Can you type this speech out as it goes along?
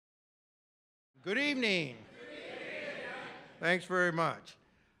Good evening. Thanks very much.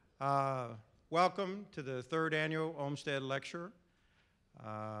 Welcome to the third annual Olmsted Lecture.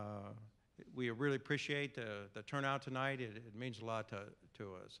 We really appreciate the turnout tonight. It means a lot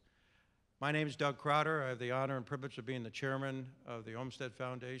to us. My name is Doug Crowder. I have the honor and privilege of being the chairman of the Olmsted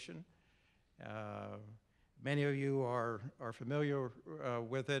Foundation. Many of you are familiar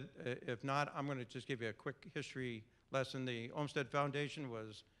with it. If not, I'm going to just give you a quick history lesson. The Olmsted Foundation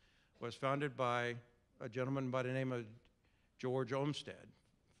was founded by a gentleman by the name of George Olmsted,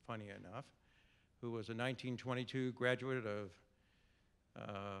 funny enough, who was a 1922 graduate of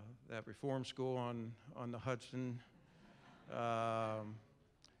that reform school on the Hudson,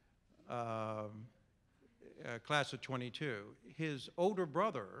 class of 22. His older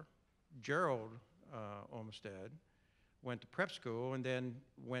brother, Gerald Olmsted, went to prep school and then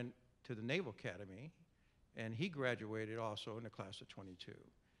went to the Naval Academy, and he graduated also in the class of 22.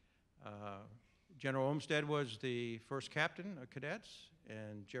 General Olmsted was the first captain of cadets,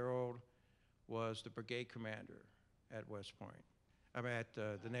 and Gerald was the brigade commander at West Point. At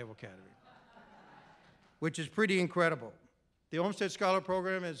the Naval Academy, which is pretty incredible. The Olmsted Scholar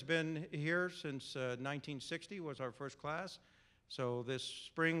Program has been here since 1960, was our first class. So this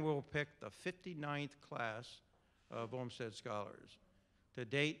spring we'll pick the 59th class of Olmsted Scholars. To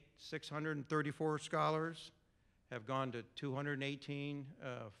date, 634 scholars have gone to 218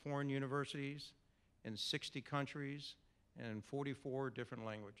 foreign universities in 60 countries and 44 different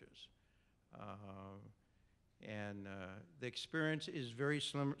languages. The experience is very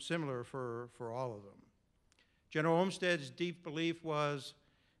similar for all of them. General Olmsted's deep belief was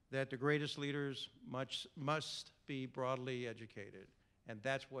that the greatest leaders must be broadly educated, and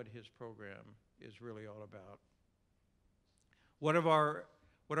that's what his program is really all about. What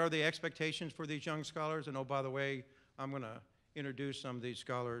are the expectations for these young scholars? And oh, by the way, I'm going to introduce some of these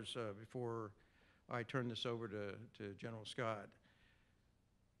scholars before I turn this over to General Scott.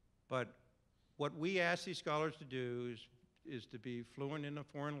 But what we ask these scholars to do is to be fluent in a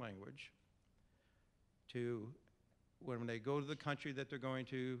foreign language, to, when they go to the country that they're going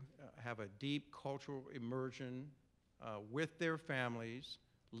to, have a deep cultural immersion with their families,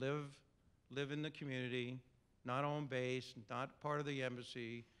 live in the community, not on base, not part of the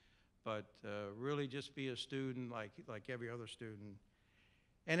embassy, but really just be a student like every other student,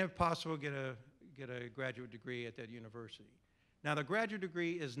 and if possible, get a graduate degree at that university. Now, the graduate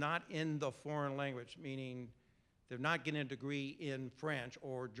degree is not in the foreign language, meaning they're not getting a degree in French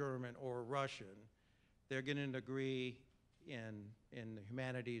or German or Russian. They're getting a degree in the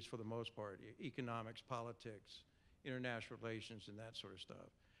humanities for the most part, economics, politics, international relations, and that sort of stuff.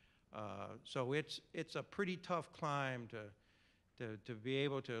 So it's a pretty tough climb to be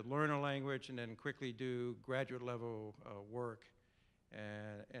able to learn a language and then quickly do graduate level work,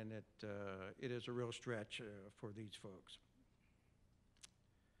 and it is a real stretch for these folks.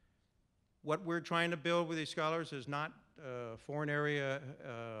 What we're trying to build with these scholars is not foreign area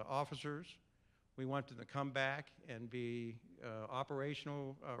officers. We want them to come back and be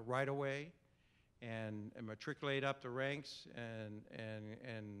operational right away and matriculate up the ranks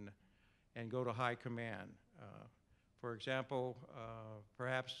and go to high command. For example,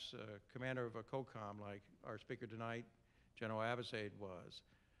 perhaps commander of a COCOM like our speaker tonight, General Abizaid was,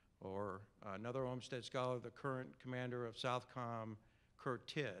 or another Olmsted scholar, the current commander of Southcom, Kurt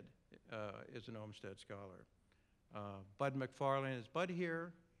Tidd, is an Olmsted scholar. Bud McFarlane, is Bud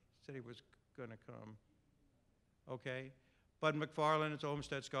here? Said he was going to come. Okay. Bud McFarlane, as an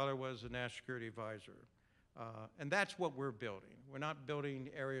Olmsted scholar, was a national security advisor. And that's what we're building. We're not building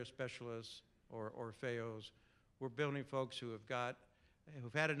area specialists or FAOs. We're building folks who've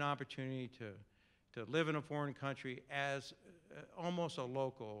had an opportunity to live in a foreign country as almost a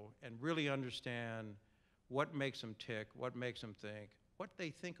local and really understand what makes them tick, what makes them think, what they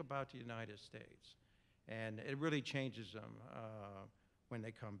think about the United States. And it really changes them when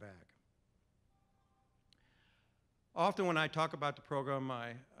they come back. Often when I talk about the program,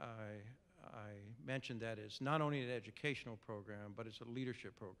 I mention that it's not only an educational program, but it's a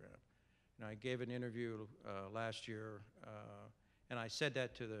leadership program. And I gave an interview last year, and I said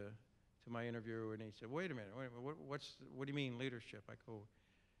that to my interviewer, and he said, wait a minute, what do you mean leadership? I go,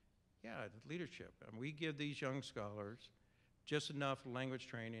 yeah, leadership. And we give these young scholars just enough language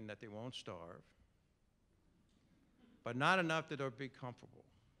training that they won't starve, but not enough that they'll be comfortable.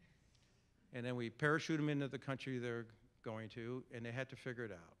 And then we parachute them into the country they're going to, and they had to figure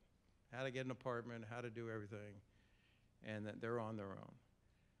it out, how to get an apartment, how to do everything, and that they're on their own.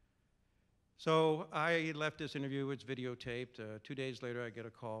 So I left this interview, it's videotaped. 2 days later, I get a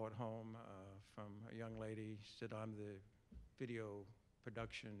call at home from a young lady. She said, I'm the video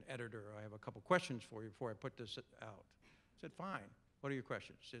production editor, I have a couple questions for you before I put this out. I said, fine. What are your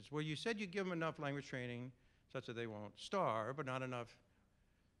questions? She says, well, you said you give them enough language training such that they won't starve, but not enough,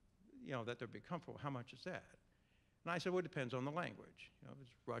 that they'll be comfortable. How much is that? And I said, well, it depends on the language.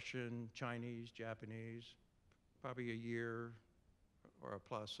 It's Russian, Chinese, Japanese, probably a year or a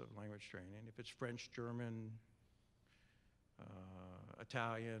plus of language training. If it's French, German,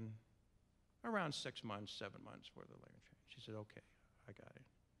 Italian, around 6 months, 7 months worth of language training. She said, okay, I got it.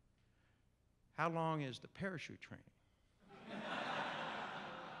 How long is the parachute training?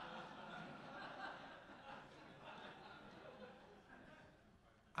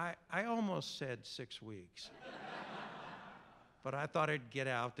 I almost said 6 weeks, but I thought I'd get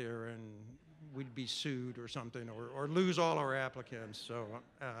out there and we'd be sued or something, or lose all our applicants. So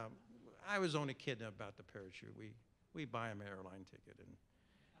I was only kidding about the parachute. We buy them an airline ticket,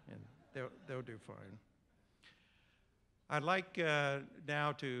 and they'll do fine. I'd like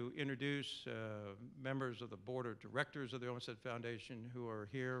now to introduce members of the board of directors of the Olmsted Foundation who are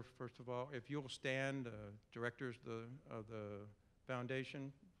here. First of all, if you'll stand, directors of the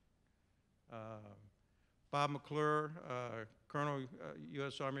foundation. Bob McClure, Colonel,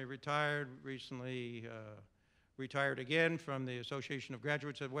 U.S. Army retired, recently retired again from the Association of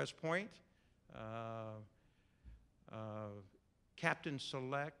Graduates at West Point. Captain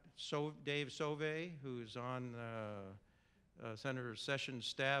Select Dave Sauvé, who's on Senator Sessions'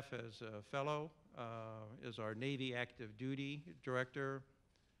 staff as a fellow, is our Navy Active Duty Director,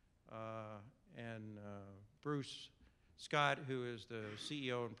 and Bruce Scott, who is the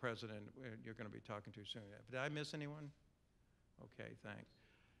CEO and President, you're going to be talking to soon. Did I miss anyone? Okay, thanks.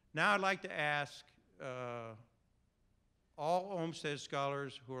 Now I'd like to ask all Olmsted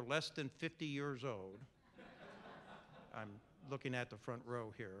scholars who are less than 50 years old, I'm looking at the front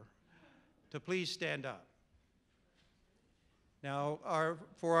row here, to please stand up. Now,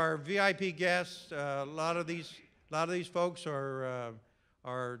 for our VIP guests, a lot of these folks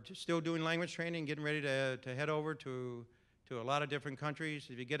are still doing language training, getting ready to head over to a lot of different countries.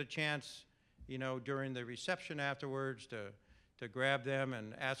 If you get a chance, during the reception afterwards to grab them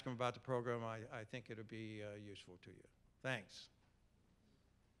and ask them about the program, I think it'll be useful to you. Thanks.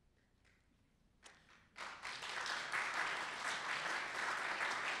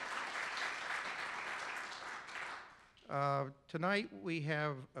 Tonight we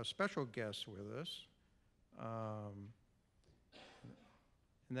have a special guest with us,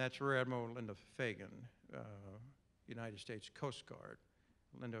 and that's Rear Admiral Linda Fagan, United States Coast Guard.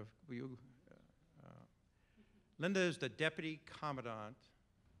 Linda, will you? Linda is the Deputy Commandant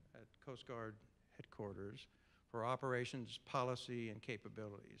at Coast Guard Headquarters for Operations, Policy, and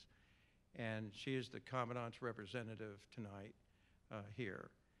Capabilities. And she is the Commandant's representative tonight here.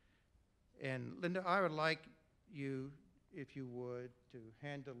 And Linda, I would like you, if you would, to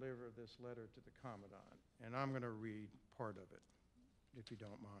hand deliver this letter to the Commandant. And I'm going to read part of it, if you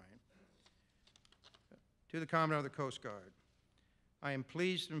don't mind. To the Commandant of the Coast Guard, I am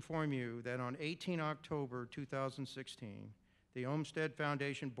pleased to inform you that on 18 October 2016, the Olmsted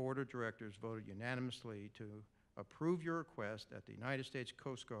Foundation Board of Directors voted unanimously to approve your request that the United States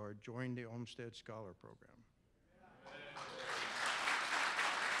Coast Guard join the Olmsted Scholar Program.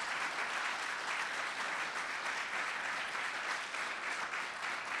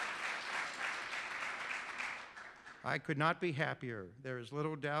 I could not be happier. There is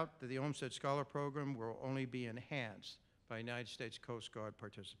little doubt that the Olmsted Scholar Program will only be enhanced by United States Coast Guard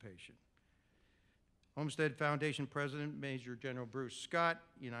participation. Olmsted Foundation President Major General Bruce Scott,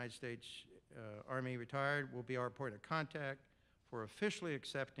 United States Army retired, will be our point of contact for officially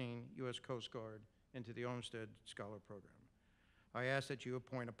accepting U.S. Coast Guard into the Olmsted Scholar Program. I ask that you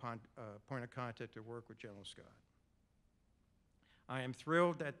appoint a point of contact to work with General Scott. I am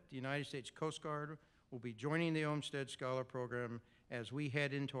thrilled that the United States Coast Guard will be joining the Olmsted Scholar Program as we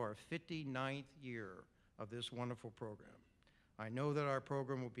head into our 59th year of this wonderful program. I know that our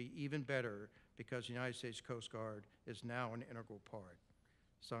program will be even better because the United States Coast Guard is now an integral part.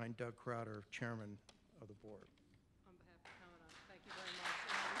 Signed, Doug Crowder, Chairman of the Board. On behalf of the Commandant, thank you very much.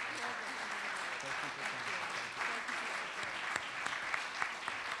 Thank you for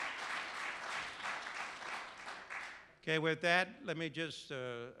Okay, with that, let me just,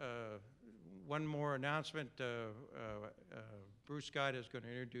 one more announcement. Bruce Scott is going to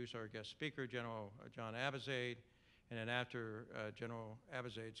introduce our guest speaker, General John Abizaid, and then after General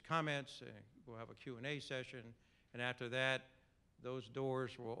Abizaid's comments, we'll have a Q&A session, and after that, those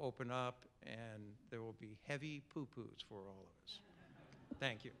doors will open up and there will be heavy poo-poos for all of us.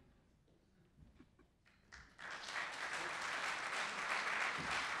 Thank you.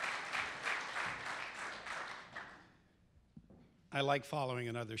 I like following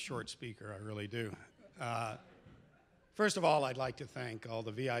another short speaker, I really do. First of all, I'd like to thank all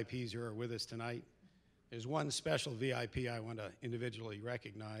the VIPs who are with us tonight. There's one special VIP I want to individually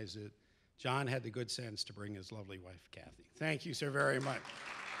recognize. That John had the good sense to bring his lovely wife, Kathy. Thank you, sir, very much.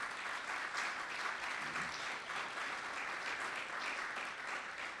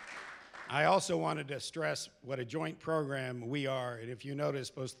 I also wanted to stress what a joint program we are, and if you notice,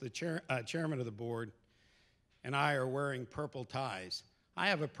 both the chairman of the board and I are wearing purple ties. I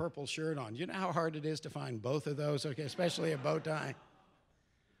have a purple shirt on. You know how hard it is to find both of those, okay, especially a bow tie?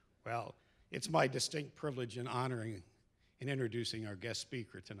 Well, it's my distinct privilege in honoring and introducing our guest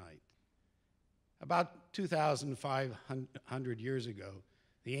speaker tonight. About 2,500 years ago,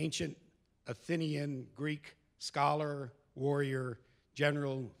 the ancient Athenian Greek scholar, warrior,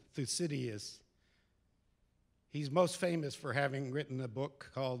 General Thucydides, he's most famous for having written a book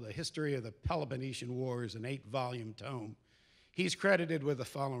called The History of the Peloponnesian Wars, an 8-volume tome. He's credited with the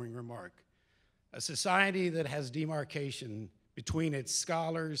following remark: a society that has demarcation between its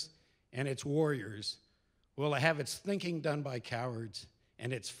scholars and its warriors will have its thinking done by cowards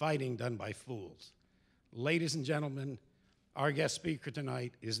and its fighting done by fools. Ladies and gentlemen, our guest speaker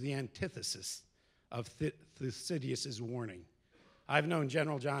tonight is the antithesis of Thucydides' warning. I've known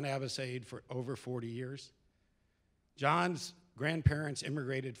General John Abizaid for over 40 years. John's grandparents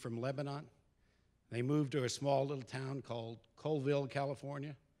immigrated from Lebanon. They moved to a small little town called Colville,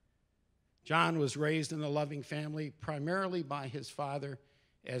 California. John was raised in a loving family, primarily by his father,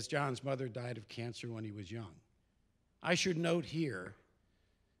 as John's mother died of cancer when he was young. I should note here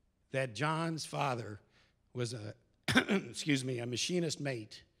that John's father was a machinist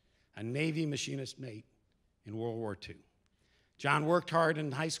mate, a Navy machinist mate in World War II. John worked hard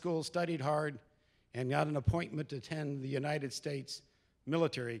in high school, studied hard, and got an appointment to attend the United States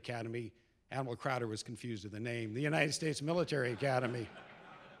Military Academy. Admiral Crowder was confused with the name. The United States Military Academy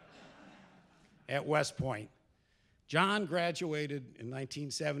at West Point. John graduated in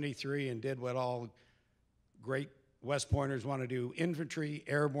 1973 and did what all great West Pointers want to do: infantry,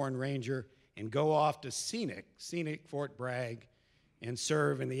 airborne ranger, and go off to scenic Fort Bragg and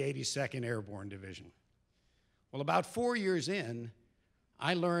serve in the 82nd Airborne Division. Well, about 4 years in,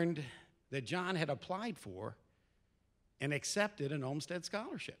 I learned that John had applied for and accepted an Olmsted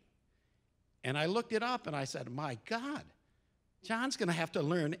scholarship. And I looked it up and I said, my God, John's going to have to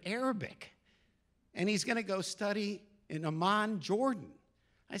learn Arabic. And he's going to go study in Amman, Jordan.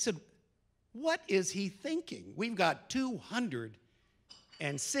 I said, what is he thinking? We've got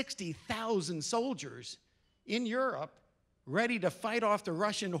 260,000 soldiers in Europe ready to fight off the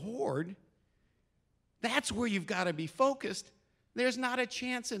Russian horde. That's where you've got to be focused. There's not a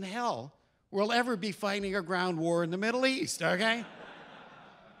chance in hell we'll ever be fighting a ground war in the Middle East, okay?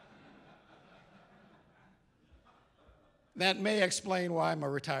 That may explain why I'm a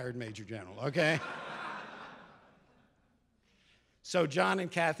retired Major General, okay? So John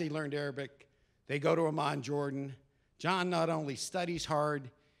and Kathy learned Arabic. They go to Amman, Jordan. John not only studies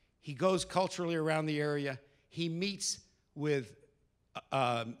hard, he goes culturally around the area. He meets with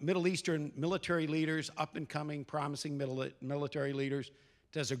Middle Eastern military leaders, up-and-coming, promising military leaders,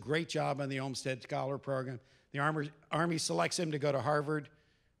 does a great job on the Olmsted Scholar Program. The Army selects him to go to Harvard,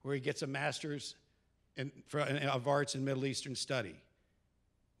 where he gets a master's of arts in Middle Eastern study.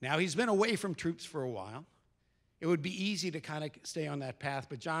 Now, he's been away from troops for a while. It would be easy to kind of stay on that path,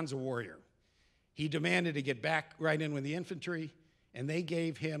 but John's a warrior. He demanded to get back right in with the infantry, and they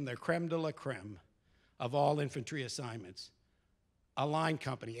gave him the creme de la creme of all infantry assignments. A line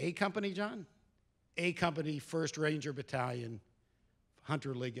company. A company, John? A company, 1st Ranger Battalion,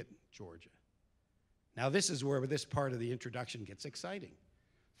 Hunter Liggett, Georgia. Now, this is where this part of the introduction gets exciting.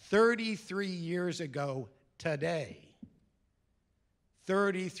 33 years ago today,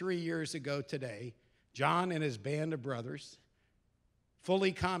 33 years ago today, John and his band of brothers,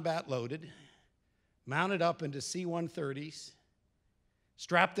 fully combat loaded, mounted up into C-130s,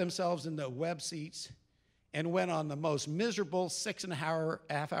 strapped themselves into web seats, and went on the most miserable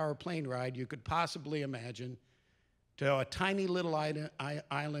 6.5-hour plane ride you could possibly imagine to a tiny little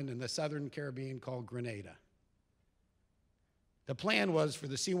island in the southern Caribbean called Grenada. The plan was for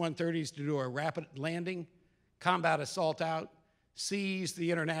the C-130s to do a rapid landing, combat assault out, seize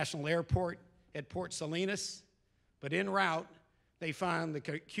the international airport at Port Salinas, but en route, they found the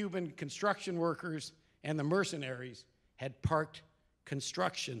Cuban construction workers and the mercenaries had parked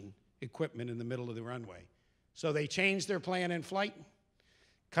construction equipment in the middle of the runway. So they changed their plan in flight,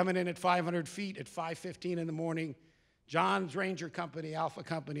 coming in at 500 feet at 5:15 in the morning. John's Ranger Company, Alpha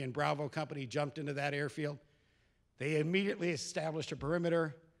Company, and Bravo Company jumped into that airfield. They immediately established a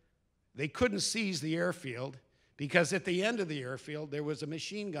perimeter. They couldn't seize the airfield because at the end of the airfield, there was a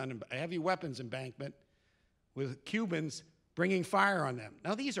machine gun, a heavy weapons embankment with Cubans bringing fire on them.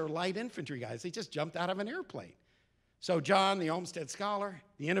 Now, these are light infantry guys. They just jumped out of an airplane. So John, the Olmsted scholar,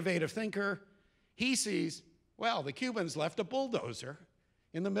 the innovative thinker, he sees, well, the Cubans left a bulldozer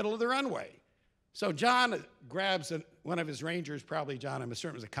in the middle of the runway. So John grabs one of his rangers, probably John, I'm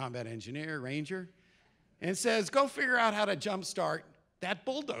certain was a combat engineer, ranger, and says, go figure out how to jumpstart that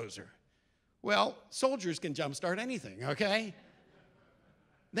bulldozer. Well, soldiers can jumpstart anything, okay?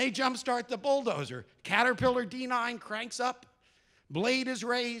 They jumpstart the bulldozer. Caterpillar D9 cranks up, blade is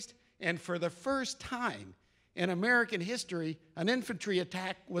raised, and for the first time in American history, an infantry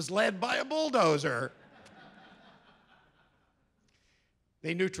attack was led by a bulldozer.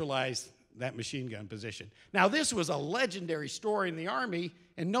 They neutralized that machine gun position. Now, this was a legendary story in the Army,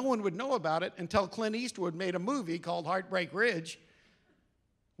 and no one would know about it until Clint Eastwood made a movie called Heartbreak Ridge,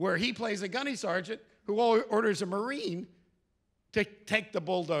 where he plays a gunny sergeant who orders a Marine to take the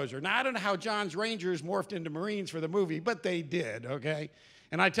bulldozer. Now, I don't know how John's Rangers morphed into Marines for the movie, but they did, okay?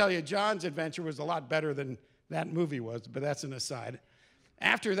 And I tell you, John's adventure was a lot better than that movie was, but that's an aside.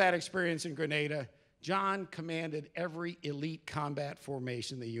 After that experience in Grenada, John commanded every elite combat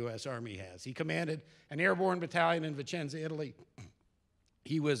formation the U.S. Army has. He commanded an airborne battalion in Vicenza, Italy.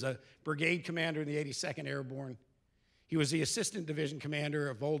 He was a brigade commander in the 82nd Airborne. He was the assistant division commander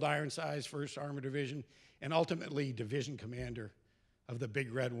of Old Ironsides, 1st Armored Division, and ultimately division commander of the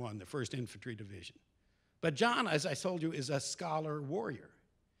Big Red One, the 1st Infantry Division. But John, as I told you, is a scholar warrior.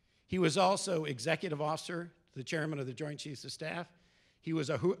 He was also executive officer, the chairman of the Joint Chiefs of Staff. He was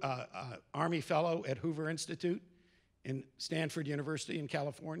an Army Fellow at Hoover Institute in Stanford University in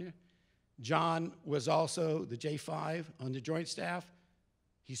California. John was also the J5 on the Joint Staff.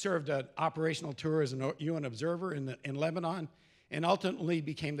 He served an operational tour as an UN observer in Lebanon, and ultimately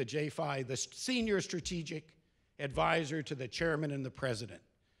became the J5, the senior strategic advisor to the chairman and the president.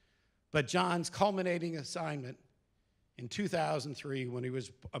 But John's culminating assignment in 2003 when he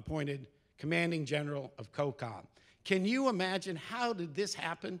was appointed commanding general of COCOM. Can you imagine how did this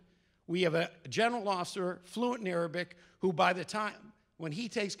happen? We have a general officer fluent in Arabic who by the time when he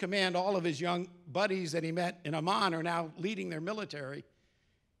takes command, all of his young buddies that he met in Amman are now leading their military,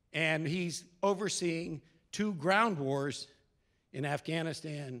 and he's overseeing 2 ground wars in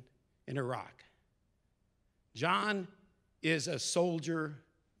Afghanistan and Iraq. John is a soldier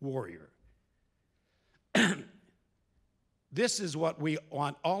warrior. This is what we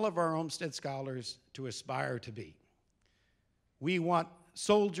want all of our Olmsted scholars to aspire to be. We want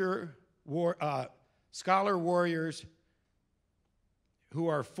scholar warriors who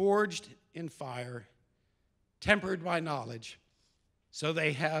are forged in fire, tempered by knowledge, so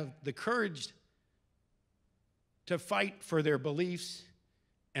they have the courage to fight for their beliefs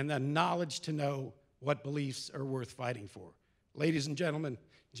and the knowledge to know what beliefs are worth fighting for. Ladies and gentlemen,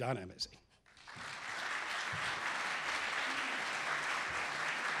 John Abizaid.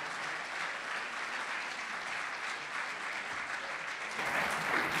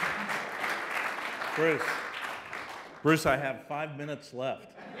 Bruce, I have 5 minutes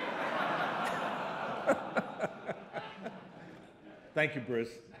left. Thank you, Bruce.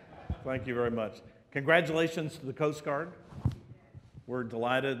 Thank you very much. Congratulations to the Coast Guard. We're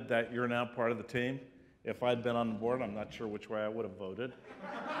delighted that you're now part of the team. If I'd been on the board, I'm not sure which way I would have voted.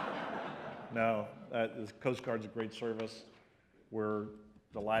 No, the Coast Guard's a great service. We're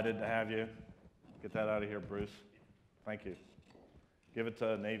delighted to have you. Get that out of here, Bruce. Thank you. Give it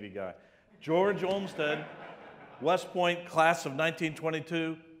to a Navy guy. George Olmsted, West Point, class of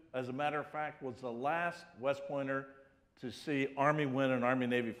 1922, as a matter of fact, was the last West Pointer to see Army win an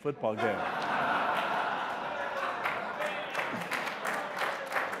Army-Navy football game.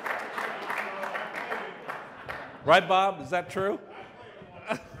 Right, Bob? Is that true?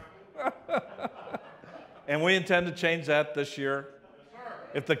 And we intend to change that this year.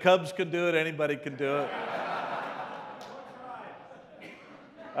 If the Cubs can do it, anybody can do it.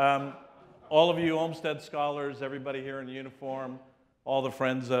 All of you Olmsted scholars, everybody here in uniform, all the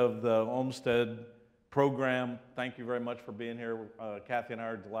friends of the Olmsted program, thank you very much for being here. Kathy and I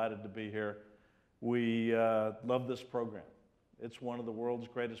are delighted to be here. We love this program. It's one of the world's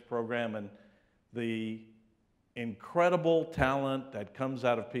greatest programs, and the incredible talent that comes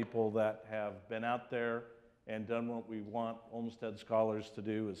out of people that have been out there and done what we want Olmsted scholars to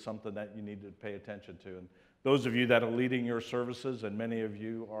do is something that you need to pay attention to. And those of you that are leading your services, and many of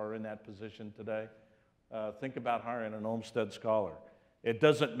you are in that position today, think about hiring an Olmsted scholar. It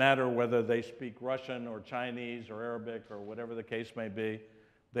doesn't matter whether they speak Russian or Chinese or Arabic or whatever the case may be.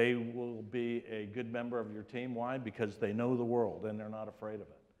 They will be a good member of your team. Why? Because they know the world and they're not afraid of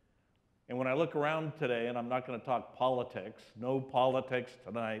it. And when I look around today, and I'm not going to talk politics, no politics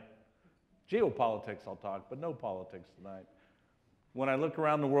tonight. Geopolitics I'll talk, but no politics tonight. When I look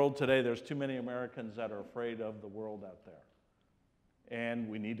around the world today, there's too many Americans that are afraid of the world out there. And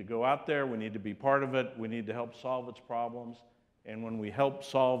we need to go out there, we need to be part of it, we need to help solve its problems. And when we help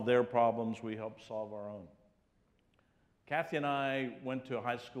solve their problems, we help solve our own. Kathy and I went to a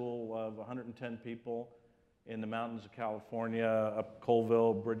high school of 110 people in the mountains of California, up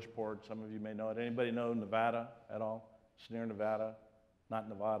Colville, Bridgeport. Some of you may know it. Anybody know Nevada at all? It's near Nevada. Not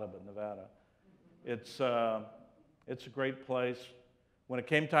Nevada, but Nevada. It's a great place. When it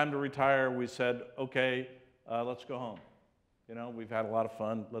came time to retire, we said, okay, let's go home. You know, we've had a lot of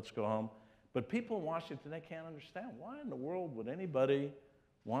fun, let's go home. But people in Washington, they can't understand, why in the world would anybody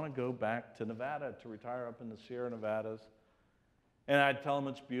want to go back to Nevada to retire up in the Sierra Nevadas? And I'd tell them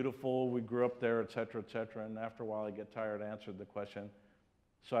it's beautiful, we grew up there, et cetera, and after a while I get tired, answered the question.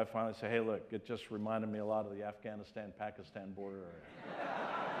 So I finally say, hey, look, it just reminded me a lot of the Afghanistan-Pakistan border area.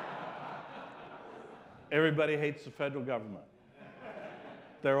 Everybody hates the federal government.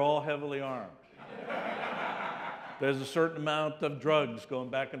 They're all heavily armed. There's a certain amount of drugs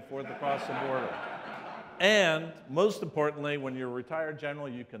going back and forth across the border. And most importantly, when you're a retired general,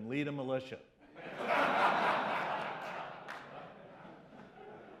 you can lead a militia.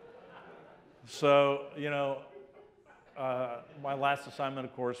 So, you know, my last assignment,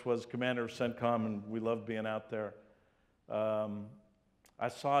 of course, was commander of CENTCOM, and we loved being out there. I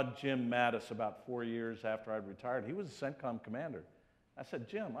saw Jim Mattis about 4 years after I'd retired. He was a CENTCOM commander. I said,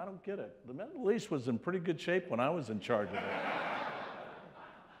 Jim, I don't get it. The Middle East was in pretty good shape when I was in charge of it.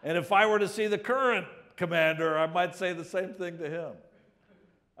 And if I were to see the current commander, I might say the same thing to him.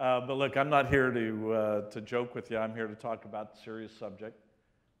 But look, I'm not here to joke with you. I'm here to talk about the serious subject.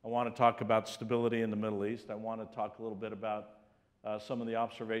 I want to talk about stability in the Middle East. I want to talk a little bit about some of the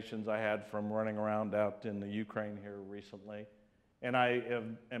observations I had from running around out in the Ukraine here recently. And I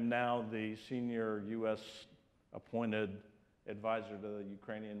am now the senior U.S. appointed advisor to the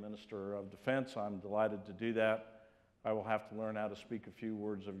Ukrainian Minister of Defense. I'm delighted to do that. I will have to learn how to speak a few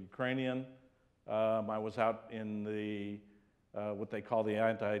words of Ukrainian. I was out in the what they call the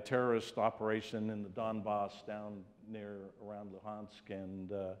anti-terrorist operation in the Donbass down near around Luhansk and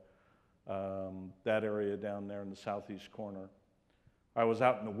that area down there in the southeast corner. I was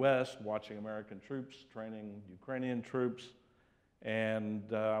out in the west watching American troops training Ukrainian troops,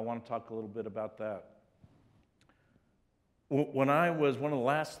 and I want to talk a little bit about that. When I was, one of the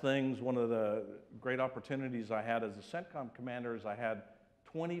last things, one of the great opportunities I had as a CENTCOM commander is I had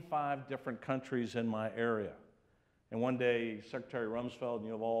 25 different countries in my area. And one day, Secretary Rumsfeld, and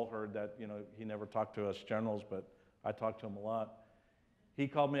you've all heard that, you know, he never talked to us generals, but I talked to him a lot. He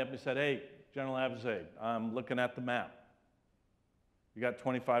called me up and he said, hey, General Abizaid, I'm looking at the map. You got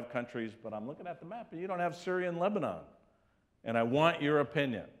 25 countries, but I'm looking at the map, and you don't have Syria and Lebanon. And I want your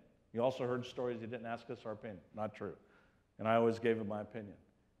opinion. You also heard stories, he didn't ask us our opinion. Not true. And I always gave him my opinion.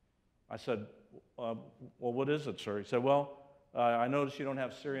 I said, well, what is it, sir? He said, well, I noticed you don't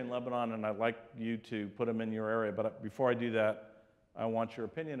have Syria and Lebanon, and I'd like you to put them in your area. But before I do that, I want your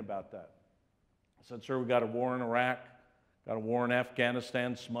opinion about that. I said, sir, we got a war in Iraq, got a war in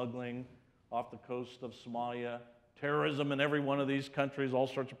Afghanistan, smuggling off the coast of Somalia, terrorism in every one of these countries, all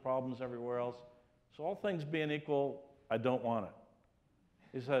sorts of problems everywhere else. So all things being equal, I don't want it.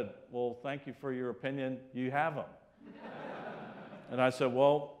 He said, well, thank you for your opinion. You have them. And I said,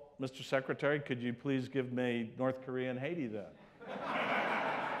 well, Mr. Secretary, could you please give me North Korea and Haiti then?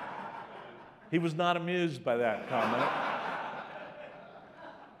 He was not amused by that comment.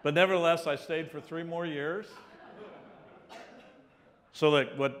 But nevertheless, I stayed for 3 more years. So look,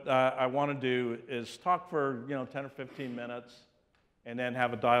 what I want to do is talk for 10 or 15 minutes and then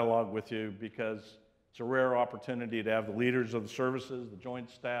have a dialogue with you, because it's a rare opportunity to have the leaders of the services, the Joint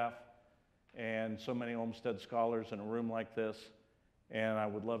Staff, and so many Olmsted scholars in a room like this. And I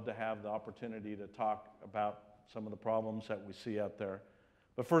would love to have the opportunity to talk about some of the problems that we see out there.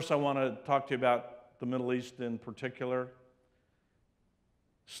 But first, I want to talk to you about the Middle East in particular.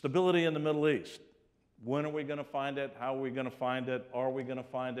 Stability in the Middle East. When are we going to find it? How are we going to find it? Are we going to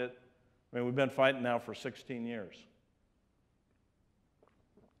find it? I mean, we've been fighting now for 16 years.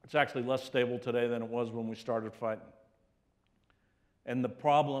 It's actually less stable today than it was when we started fighting. And the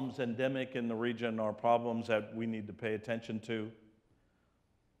problems endemic in the region are problems that we need to pay attention to.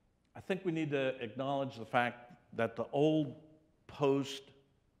 I think we need to acknowledge the fact that the old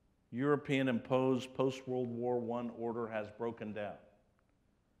post-European imposed post-World War I order has broken down.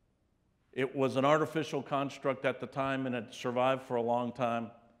 It was an artificial construct at the time, and it survived for a long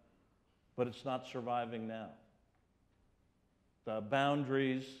time, but it's not surviving now. The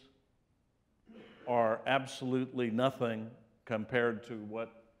boundaries, are absolutely nothing compared to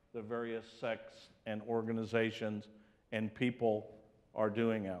what the various sects and organizations and people are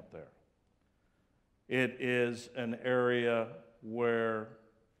doing out there. It is an area where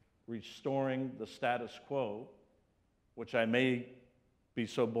restoring the status quo, which I may be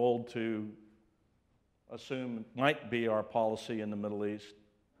so bold to assume might be our policy in the Middle East,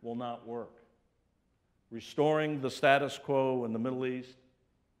 will not work. Restoring the status quo in the Middle East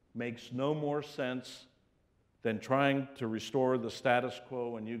makes no more sense than trying to restore the status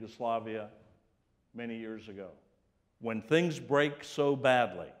quo in Yugoslavia many years ago. When things break so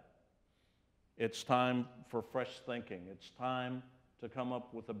badly, it's time for fresh thinking. It's time to come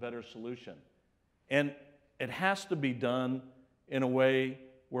up with a better solution. And it has to be done in a way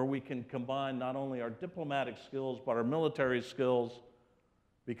where we can combine not only our diplomatic skills, but our military skills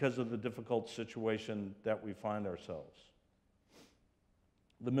because of the difficult situation that we find ourselves.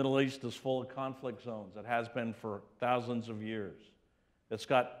 The Middle East is full of conflict zones. It has been for thousands of years. It's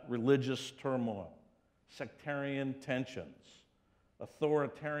got religious turmoil, sectarian tensions.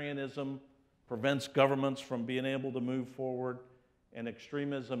 Authoritarianism prevents governments from being able to move forward, and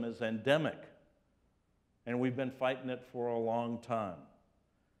extremism is endemic. And we've been fighting it for a long time.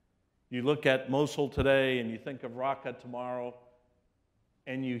 You look at Mosul today and you think of Raqqa tomorrow,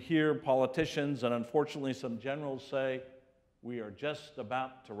 and you hear politicians and unfortunately some generals say, we are just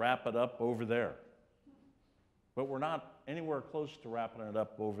about to wrap it up over there. But we're not anywhere close to wrapping it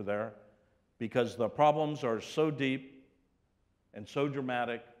up over there because the problems are so deep and so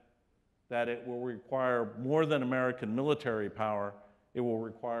dramatic that it will require more than American military power. It will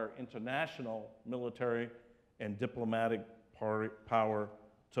require international military and diplomatic power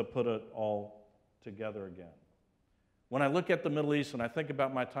to put it all together again. When I look at the Middle East and I think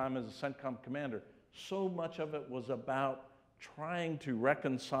about my time as a CENTCOM commander, so much of it was about trying to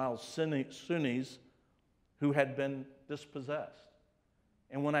reconcile Sunnis who had been dispossessed.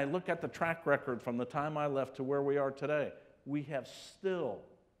 And when I look at the track record from the time I left to where we are today, we have still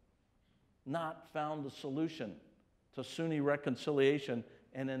not found a solution to Sunni reconciliation,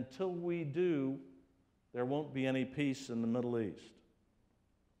 and until we do, there won't be any peace in the Middle East.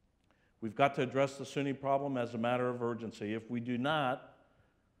 We've got to address the Sunni problem as a matter of urgency. If we do not,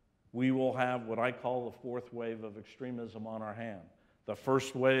 we will have what I call the fourth wave of extremism on our hand. The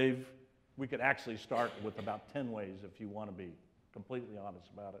first wave, we could actually start with about 10 waves if you want to be completely honest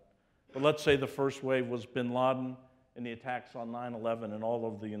about it. But let's say the first wave was bin Laden and the attacks on 9/11 and all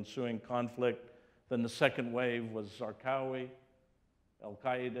of the ensuing conflict. Then the second wave was Zarqawi,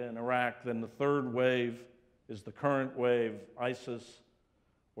 Al-Qaeda in Iraq. Then the third wave is the current wave, ISIS,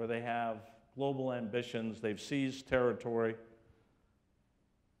 where they have global ambitions, they've seized territory.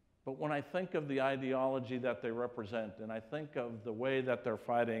 But when I think of the ideology that they represent, and I think of the way that they're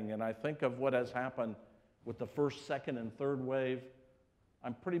fighting, and I think of what has happened with the first, second, and third wave,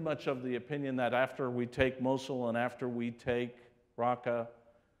 I'm pretty much of the opinion that after we take Mosul and after we take Raqqa,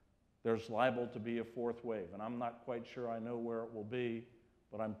 there's liable to be a fourth wave. And I'm not quite sure I know where it will be,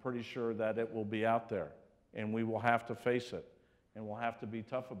 but I'm pretty sure that it will be out there. And we will have to face it, and we'll have to be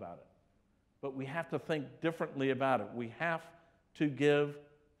tough about it. But we have to think differently about it. We have to give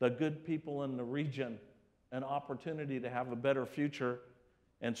the good people in the region an opportunity to have a better future.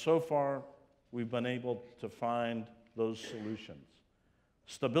 And so far, we've been able to find those solutions.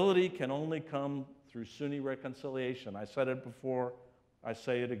 Stability can only come through Sunni reconciliation. I said it before, I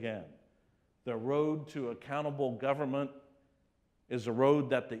say it again. The road to accountable government is a road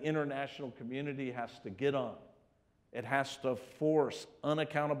that the international community has to get on. It has to force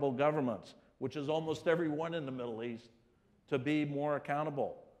unaccountable governments, which is almost everyone in the Middle East, to be more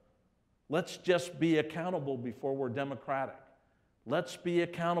accountable. Let's just be accountable before we're democratic. Let's be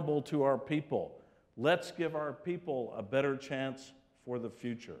accountable to our people. Let's give our people a better chance for the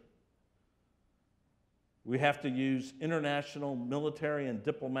future. We have to use international military and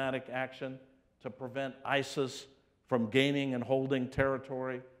diplomatic action to prevent ISIS from gaining and holding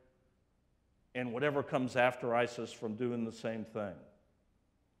territory, and whatever comes after ISIS from doing the same thing.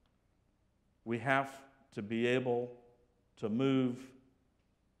 We have to be able to move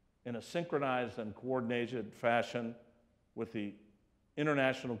in a synchronized and coordinated fashion with the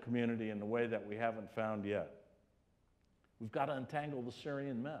international community in the way that we haven't found yet. We've got to untangle the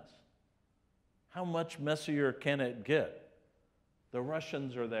Syrian mess. How much messier can it get? The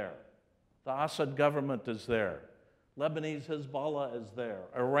Russians are there. The Assad government is there. Lebanese Hezbollah is there.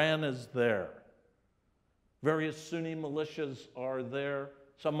 Iran is there. Various Sunni militias are there,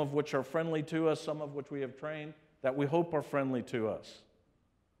 some of which are friendly to us, some of which we have trained that we hope are friendly to us.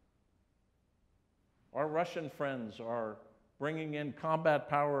 Our Russian friends are bringing in combat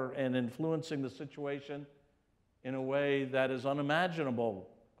power and influencing the situation in a way that is unimaginable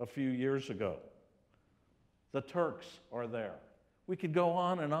a few years ago. The Turks are there. We could go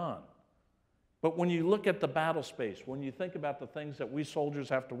on and on. But when you look at the battle space, when you think about the things that we soldiers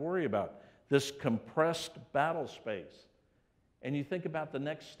have to worry about, this compressed battle space, and you think about the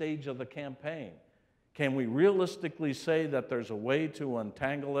next stage of the campaign, can we realistically say that there's a way to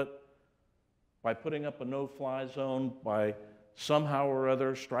untangle it by putting up a no-fly zone, by somehow or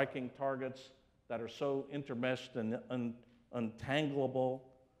other striking targets that are so intermeshed and untangleable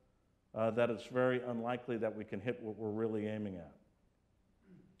that it's very unlikely that we can hit what we're really aiming at?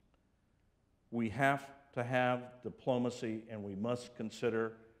 We have to have diplomacy, and we must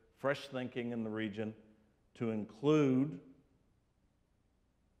consider fresh thinking in the region to include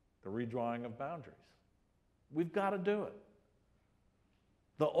the redrawing of boundaries. We've got to do it.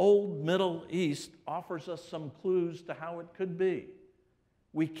 The old Middle East offers us some clues to how it could be.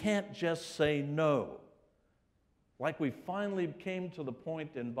 We can't just say no. Like we finally came to the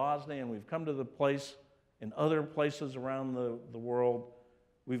point in Bosnia, and we've come to the place in other places around the world,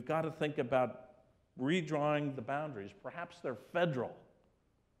 we've got to think about redrawing the boundaries. Perhaps they're federal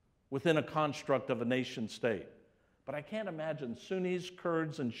within a construct of a nation state. But I can't imagine Sunnis,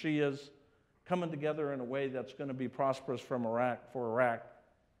 Kurds, and Shias coming together in a way that's going to be prosperous for Iraq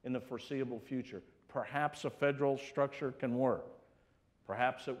in the foreseeable future. Perhaps a federal structure can work.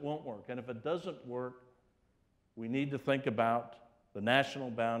 Perhaps it won't work. And if it doesn't work, we need to think about the national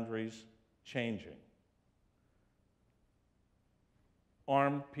boundaries changing.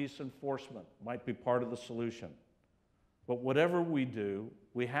 Armed peace enforcement might be part of the solution. But whatever we do,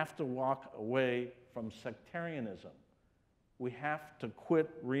 we have to walk away from sectarianism. We have to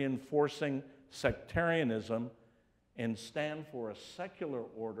quit reinforcing sectarianism and stand for a secular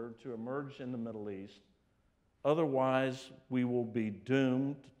order to emerge in the Middle East. Otherwise, we will be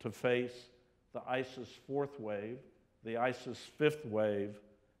doomed to face the ISIS fourth wave, the ISIS fifth wave,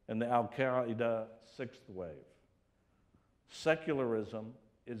 and the Al-Qaeda sixth wave. Secularism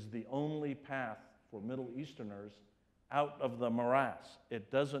is the only path for Middle Easterners out of the morass. It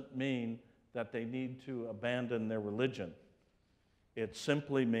doesn't mean that they need to abandon their religion. It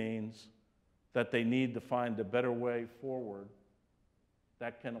simply means that they need to find a better way forward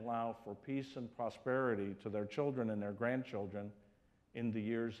that can allow for peace and prosperity to their children and their grandchildren in the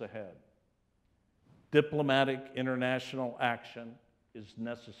years ahead. Diplomatic international action is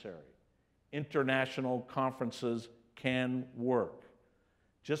necessary. International conferences can work.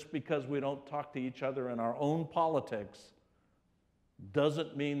 Just because we don't talk to each other in our own politics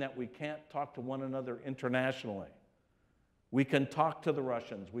doesn't mean that we can't talk to one another internationally. We can talk to the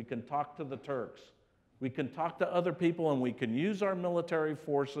Russians, we can talk to the Turks, we can talk to other people, and we can use our military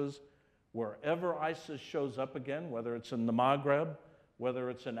forces wherever ISIS shows up again, whether it's in the Maghreb, whether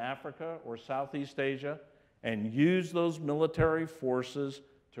it's in Africa or Southeast Asia, and use those military forces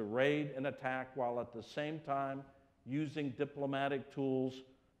to raid and attack while at the same time using diplomatic tools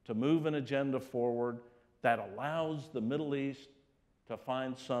to move an agenda forward that allows the Middle East to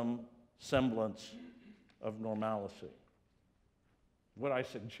find some semblance of normalcy. What I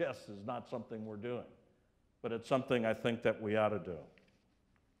suggest is not something we're doing, but it's something I think that we ought to do.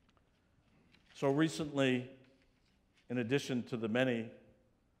 So recently, in addition to the many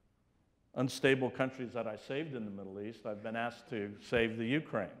unstable countries that I saved in the Middle East, I've been asked to save the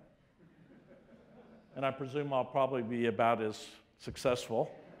Ukraine. And I presume I'll probably be about as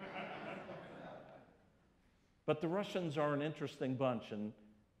successful. But the Russians are an interesting bunch, and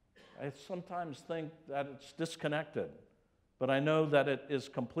I sometimes think that it's disconnected, but I know that it is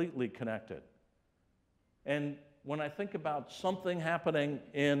completely connected. And when I think about something happening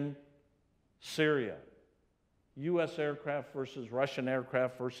in Syria, US aircraft versus Russian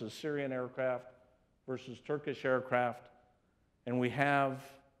aircraft versus Syrian aircraft versus Turkish aircraft, and we have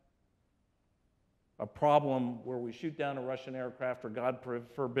a problem where we shoot down a Russian aircraft, or God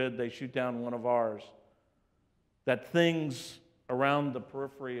forbid they shoot down one of ours, that things around the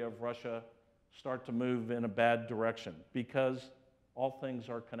periphery of Russia start to move in a bad direction because all things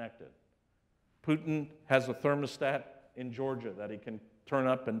are connected. Putin has a thermostat in Georgia that he can turn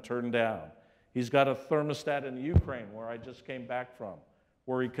up and turn down. He's got a thermostat in Ukraine, where I just came back from,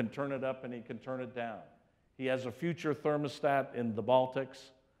 where he can turn it up and he can turn it down. He has a future thermostat in the Baltics,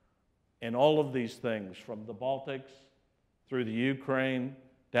 and all of these things, from the Baltics through the Ukraine,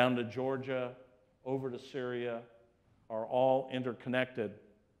 down to Georgia, over to Syria, are all interconnected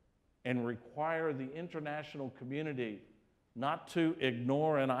and require the international community not to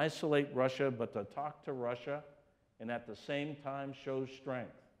ignore and isolate Russia, but to talk to Russia and at the same time show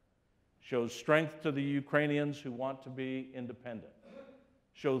strength. shows strength to the Ukrainians who want to be independent,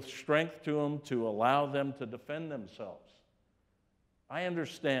 shows strength to them to allow them to defend themselves. I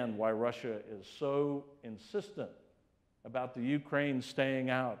understand why Russia is so insistent about the Ukraine staying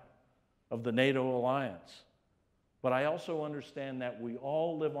out of the NATO alliance. But I also understand that we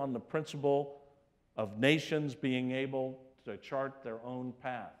all live on the principle of nations being able to chart their own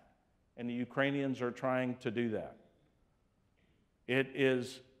path, and the Ukrainians are trying to do that. It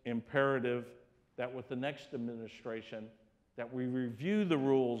is imperative that with the next administration, that we review the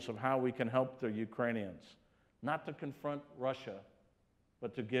rules of how we can help the Ukrainians, not to confront Russia,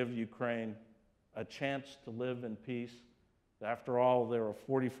 but to give Ukraine a chance to live in peace. After all, they're a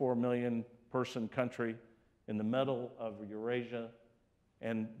 44 million person country in the middle of Eurasia,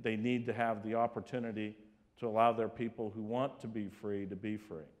 and they need to have the opportunity to allow their people who want to be free to be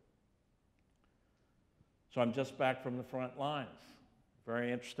free. So I'm just back from the front lines.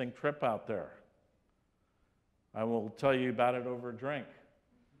 Very interesting trip out there. I will tell you about it over a drink.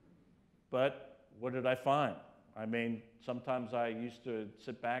 But what did I find? I mean, sometimes I used to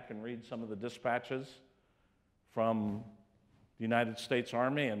sit back and read some of the dispatches from the United States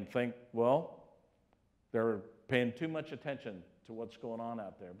Army and think, well, they're paying too much attention to what's going on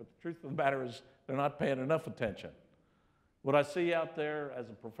out there. But the truth of the matter is they're not paying enough attention. What I see out there as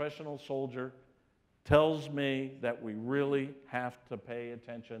a professional soldier tells me that we really have to pay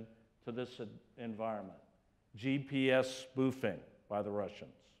attention to this environment. GPS spoofing by the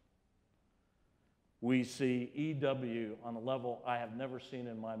Russians. We see EW on a level I have never seen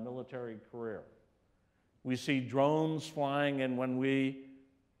in my military career. We see drones flying, and when we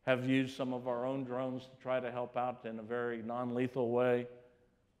have used some of our own drones to try to help out in a very non-lethal way,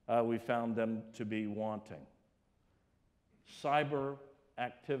 we found them to be wanting. Cyber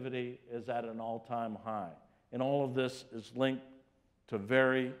activity is at an all-time high, and all of this is linked to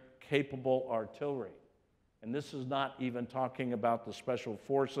very capable artillery. And this is not even talking about the special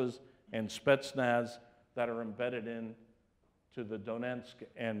forces and Spetsnaz that are embedded in to the Donetsk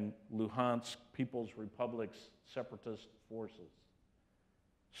and Luhansk People's Republic's separatist forces.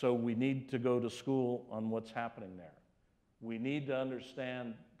 So we need to go to school on what's happening there. We need to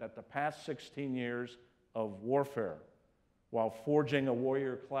understand that the past 16 years of warfare, while forging a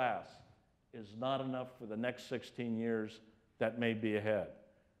warrior class, is not enough for the next 16 years that may be ahead.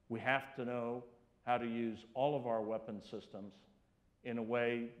 We have to know how to use all of our weapon systems in a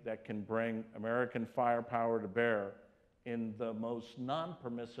way that can bring American firepower to bear in the most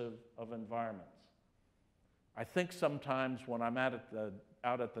non-permissive of environments. I think sometimes when I'm out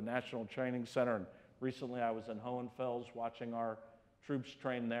at the National Training Center, and recently I was in Hohenfels watching our troops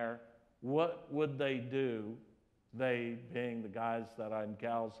train there, what would they do, they being the guys and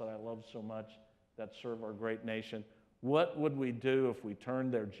gals that I love so much that serve our great nation, what would we do if we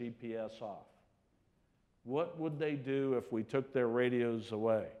turned their GPS off? What would they do if we took their radios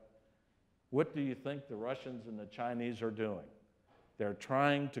away? What do you think the Russians and the Chinese are doing? They're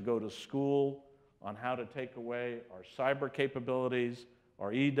trying to go to school on how to take away our cyber capabilities,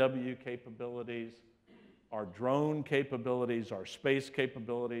 our EW capabilities, our drone capabilities, our space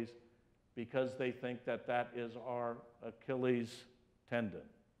capabilities, because they think that that is our Achilles tendon.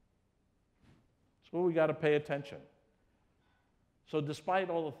 So we got to pay attention. So despite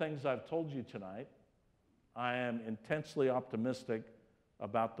all the things I've told you tonight, I am intensely optimistic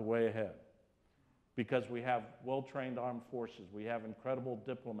about the way ahead because we have well-trained armed forces. We have incredible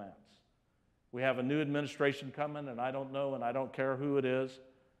diplomats. We have a new administration coming, and I don't know and I don't care who it is,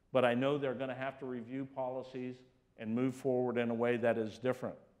 but I know they're going to have to review policies and move forward in a way that is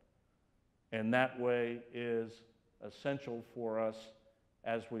different. And that way is essential for us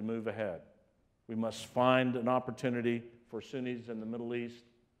as we move ahead. We must find an opportunity for Sunnis in the Middle East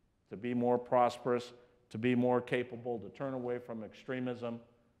to be more prosperous, to be more capable, to turn away from extremism.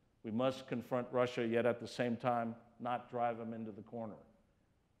 We must confront Russia, yet at the same time, not drive them into the corner.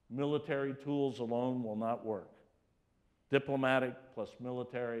 Military tools alone will not work. Diplomatic plus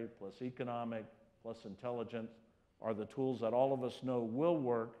military plus economic plus intelligence are the tools that all of us know will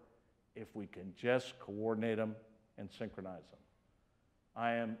work if we can just coordinate them and synchronize them.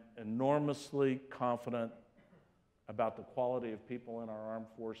 I am enormously confident about the quality of people in our armed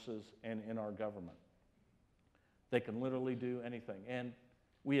forces and in our government. They can literally do anything. And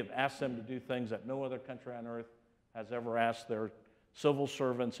we have asked them to do things that no other country on earth has ever asked their civil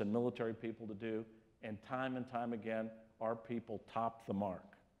servants and military people to do. And time again, our people top the mark.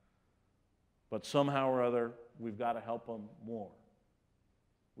 But somehow or other, we've got to help them more.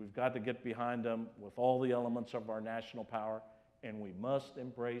 We've got to get behind them with all the elements of our national power, and we must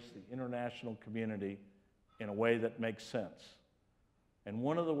embrace the international community in a way that makes sense. And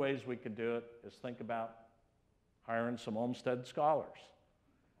one of the ways we could do it is think about hiring some Olmsted scholars.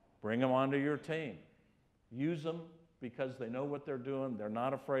 Bring them onto your team. Use them because they know what they're doing, they're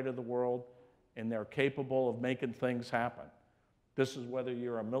not afraid of the world, and they're capable of making things happen. This is whether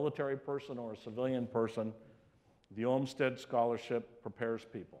you're a military person or a civilian person, the Olmsted Scholarship prepares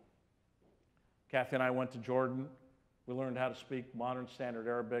people. Kathy and I went to Jordan. We learned how to speak modern standard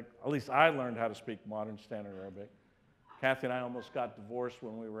Arabic. At least I learned how to speak modern standard Arabic. Kathy and I almost got divorced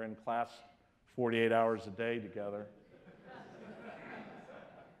when we were in class 48 hours a day together.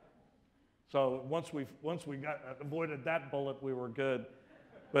 So once we avoided that bullet, we were good.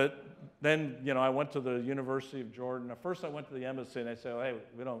 But then, I went to the University of Jordan. At first, I went to the embassy, and they said, hey,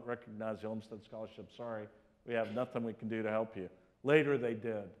 we don't recognize the Olmsted Scholarship. Sorry, we have nothing we can do to help you. Later, they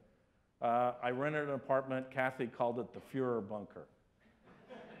did. I rented an apartment. Kathy called it the Fuhrer bunker.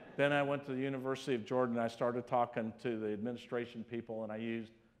 Then I went to the University of Jordan. I started talking to the administration people, and I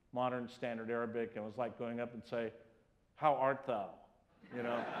used modern standard Arabic, and it was like going up and say, how art thou?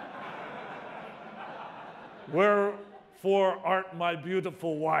 Wherefore art my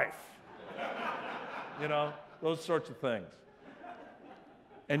beautiful wife? Those sorts of things.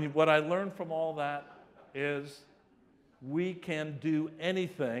 And what I learned from all that is we can do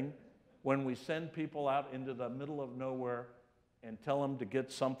anything when we send people out into the middle of nowhere and tell them to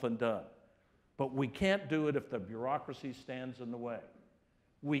get something done. But we can't do it if the bureaucracy stands in the way.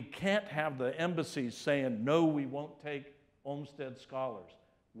 We can't have the embassies saying, no, we won't take Olmsted scholars.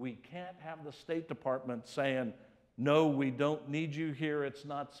 We can't have the State Department saying, no, we don't need you here, it's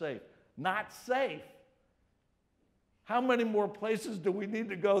not safe. Not safe? How many more places do we need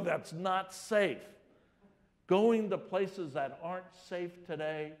to go that's not safe? Going to places that aren't safe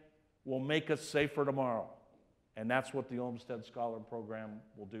today will make us safer tomorrow. And that's what the Olmsted Scholar Program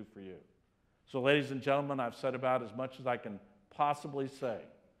will do for you. So ladies and gentlemen, I've said about as much as I can possibly say.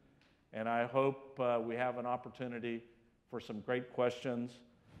 And I hope we have an opportunity for some great questions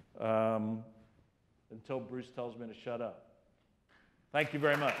until Bruce tells me to shut up. Thank you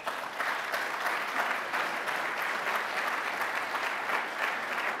very much.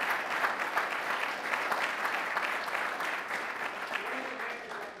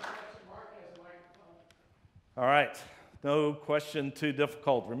 All right, no question too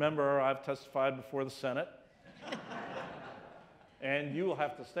difficult. Remember, I've testified before the Senate, and you will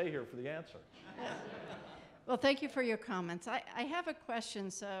have to stay here for the answer. Well, thank you for your comments. I have a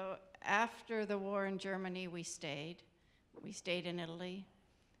question. So after the war in Germany, we stayed. We stayed in Italy.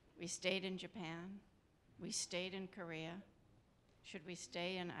 We stayed in Japan. We stayed in Korea. Should we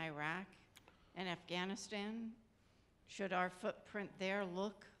stay in Iraq and Afghanistan? Should our footprint there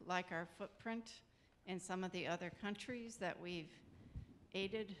look like our footprint in some of the other countries that we've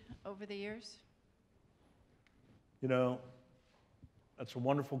aided over the years? That's a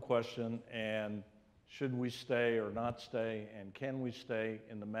wonderful question, and should we stay or not stay, and can we stay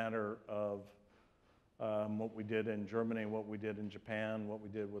in the matter of what we did in Germany, what we did in Japan, what we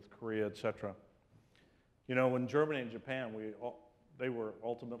did with Korea, et cetera. In Germany and Japan, they were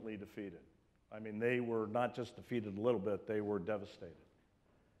ultimately defeated. I mean, they were not just defeated a little bit, they were devastated.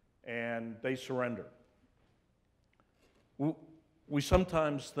 And they surrendered. We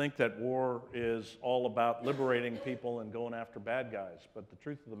sometimes think that war is all about liberating people and going after bad guys, but the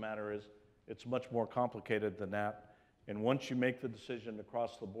truth of the matter is it's much more complicated than that. And once you make the decision to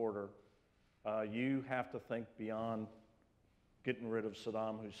cross the border, you have to think beyond getting rid of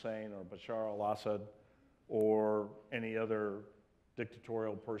Saddam Hussein or Bashar al-Assad or any other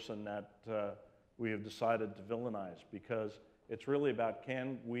dictatorial person that we have decided to villainize, because it's really about,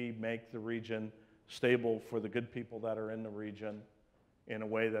 can we make the region stable for the good people that are in the region in a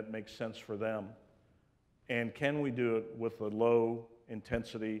way that makes sense for them? And can we do it with a low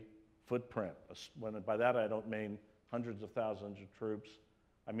intensity footprint? By that I don't mean hundreds of thousands of troops.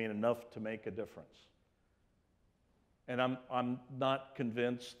 I mean enough to make a difference. And I'm not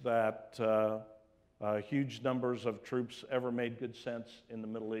convinced that huge numbers of troops ever made good sense in the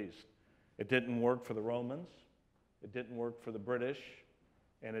Middle East. It didn't work for the Romans, it didn't work for the British,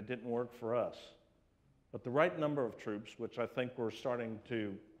 and it didn't work for us. But the right number of troops, which I think we're starting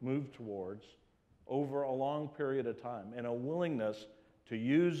to move towards over a long period of time, and a willingness to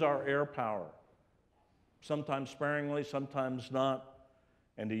use our air power, sometimes sparingly, sometimes not,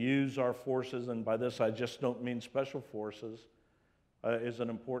 and to use our forces, and by this I just don't mean special forces, is an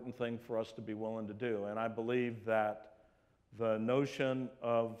important thing for us to be willing to do. And I believe that the notion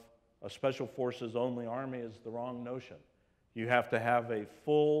of a special forces only army is the wrong notion. You have to have a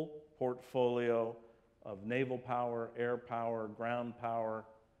full portfolio of naval power, air power, ground power,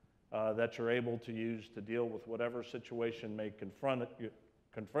 that you're able to use to deal with whatever situation may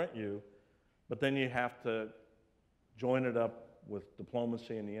confront you, but then you have to join it up with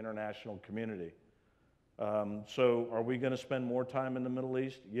diplomacy in the international community. So are we going to spend more time in the Middle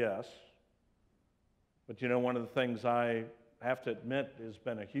East? Yes. But you know, one of the things I have to admit has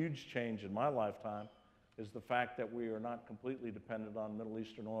been a huge change in my lifetime is the fact that we are not completely dependent on Middle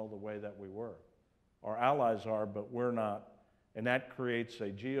Eastern oil the way that we were. Our allies are, but we're not. And that creates a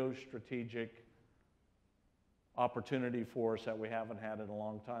geostrategic opportunity for us that we haven't had in a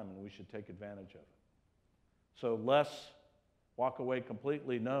long time, and we should take advantage of it. So less walk away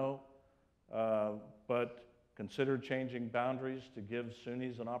completely, no, but consider changing boundaries to give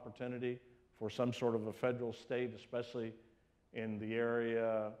Sunnis an opportunity for some sort of a federal state, especially in the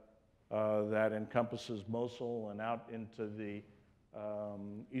area that encompasses Mosul and out into the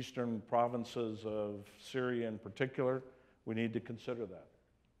eastern provinces of Syria in particular. We need to consider that.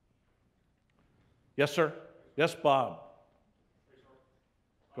 Yes, sir? Yes, Bob?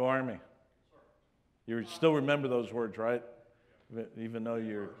 Go Army. You still remember those words, right? Even though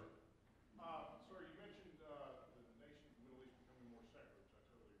you're... Sir, you mentioned the nations of the Middle East becoming more secular, which I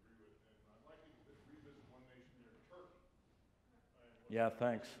totally agree with. And I'd like you to revisit one nation there, Turkey. Yeah,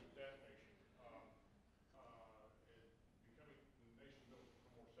 thanks. That nation, becoming the nation that will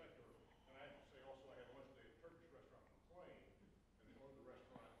become more secular. And I have to say also, I had lunch today at a Turkish restaurant on the plane, and the owner of the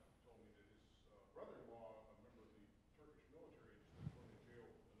restaurant told me that his brother-in-law, a member of the Turkish military, has just thrown in jail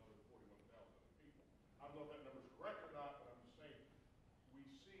another 41,000 other people. I don't know if that number's correct or not, but I'm just saying, we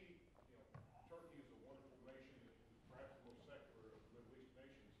see, Turkey is a wonderful nation, it is perhaps the most secular of the Middle East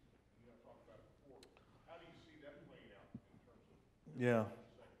nations, and I've talked about it before. How do you see that playing out in terms of Yeah.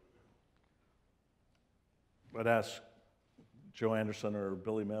 secular? I'd ask Joe Anderson or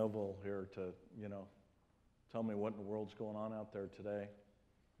Billy Melville here to, tell me what in the world's going on out there today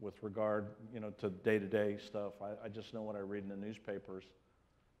with regard, to day-to-day stuff. I just know what I read in the newspapers.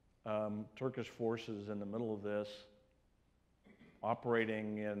 Turkish forces in the middle of this,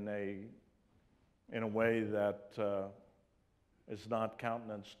 operating in a way that is not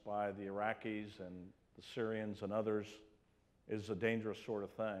countenanced by the Iraqis and the Syrians and others, is a dangerous sort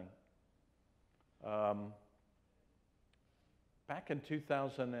of thing. Back in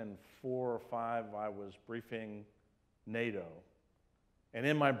 2004 or 5, I was briefing NATO. And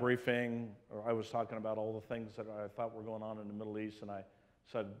in my briefing, I was talking about all the things that I thought were going on in the Middle East, and I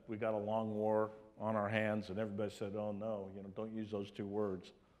said, we got a long war on our hands, and everybody said, oh no, don't use those two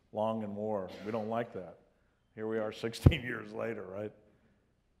words, long and war. We don't like that. Here we are 16 years later, right?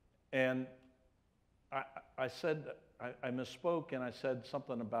 And I said, I misspoke, and I said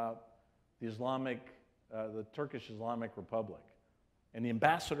something about the Turkish Islamic Republic. And the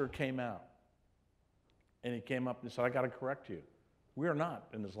ambassador came out, and he came up and said, I got to correct you. We are not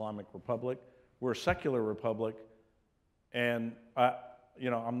an Islamic republic. We're a secular republic, and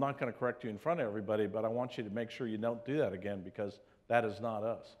I'm not going to correct you in front of everybody, but I want you to make sure you don't do that again, because that is not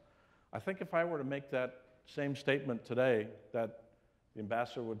us. I think if I were to make that same statement today, that the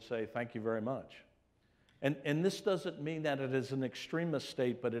ambassador would say, thank you very much. And this doesn't mean that it is an extremist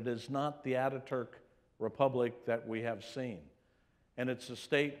state, but it is not the Ataturk republic that we have seen. And it's a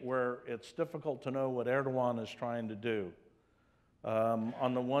state where it's difficult to know what Erdogan is trying to do.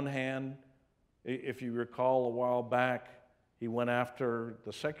 On the one hand, if you recall a while back, he went after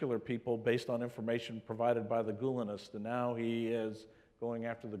the secular people based on information provided by the Gulenists, and now he is going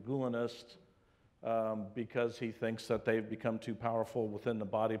after the Gulenists because he thinks that they've become too powerful within the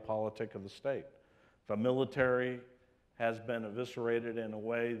body politic of the state. The military has been eviscerated in a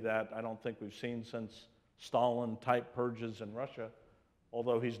way that I don't think we've seen since Stalin-type purges in Russia.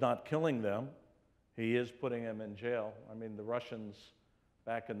 Although he's not killing them, he is putting them in jail. I mean, the Russians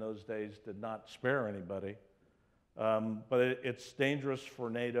back in those days did not spare anybody. But it's dangerous for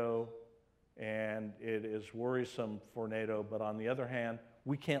NATO, and it is worrisome for NATO. But on the other hand,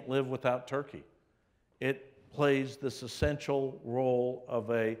 we can't live without Turkey. It plays this essential role of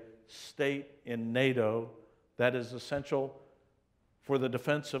a state in NATO that is essential for the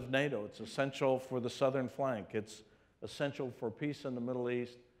defense of NATO. It's essential for the southern flank. It's essential for peace in the Middle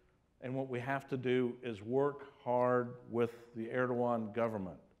East. And what we have to do is work hard with the Erdogan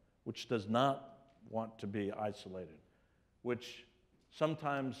government, which does not want to be isolated, which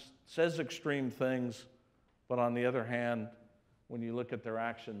sometimes says extreme things, but on the other hand, when you look at their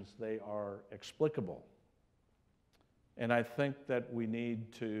actions, they are explicable. And I think that we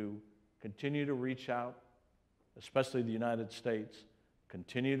need to continue to reach out, especially the United States,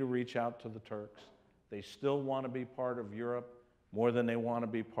 continue to reach out to the Turks. They still want to be part of Europe more than they want to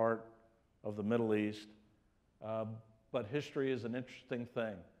be part of the Middle East. But history is an interesting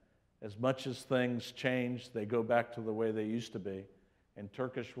thing. As much as things change, they go back to the way they used to be. And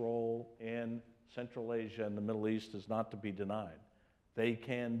Turkish role in Central Asia and the Middle East is not to be denied. They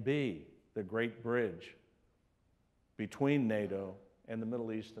can be the great bridge between NATO and the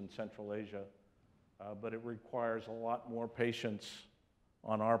Middle East and Central Asia, but it requires a lot more patience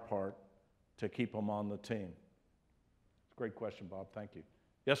on our part to keep them on the team. It's a great question, Bob. Thank you.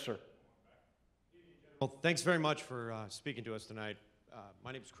 Yes, sir. Well, thanks very much for speaking to us tonight.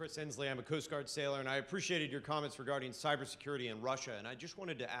 My name is Chris Ensley. I'm a Coast Guard sailor, and I appreciated your comments regarding cybersecurity in Russia. And I just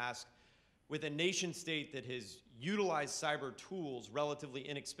wanted to ask, with a nation state that has utilized cyber tools, relatively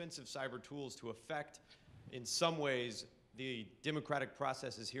inexpensive cyber tools, to affect, in some ways, the democratic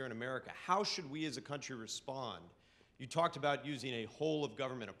processes here in America, how should we as a country respond? You talked about using a whole of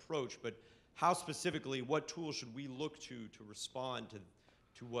government approach, but how specifically, what tools should we look to respond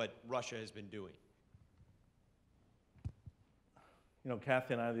to what Russia has been doing? You know,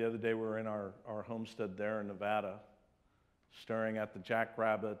 Kathy and I the other day were in our homestead there in Nevada, staring at the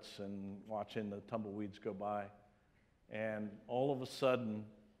jackrabbits and watching the tumbleweeds go by. And all of a sudden,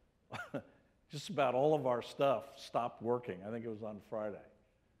 just about all of our stuff stopped working. I think it was on Friday.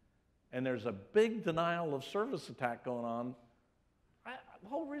 And there's a big denial of service attack going on. The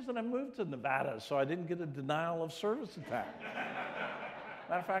whole reason I moved to Nevada is so I didn't get a denial of service attack.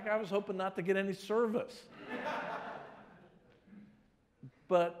 Matter of fact, I was hoping not to get any service.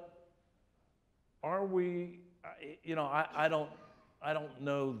 But are we, you know, I don't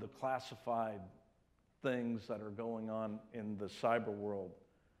know the classified things that are going on in the cyber world,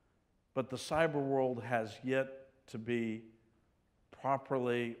 but the cyber world has yet to be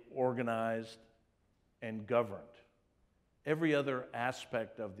properly organized and governed. Every other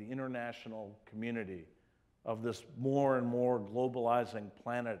aspect of the international community of this more and more globalizing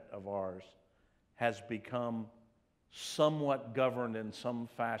planet of ours has become somewhat governed in some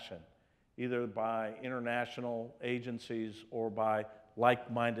fashion, either by international agencies or by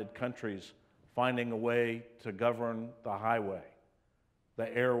like-minded countries finding a way to govern the highway,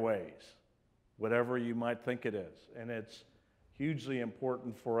 the airways, whatever you might think it is. And it's hugely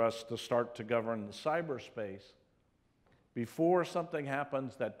important for us to start to govern the cyberspace before something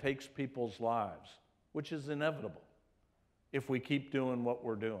happens that takes people's lives, which is inevitable if we keep doing what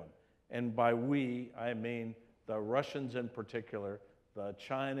we're doing. And by we, I mean the Russians in particular, the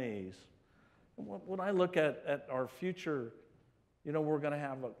Chinese. When I look at our future, you know, we're going to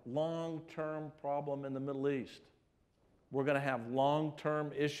have a long-term problem in the Middle East. We're going to have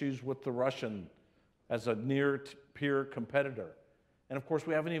long-term issues with the Russian as a near-peer competitor. And of course,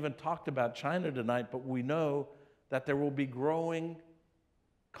 we haven't even talked about China tonight, but we know that there will be growing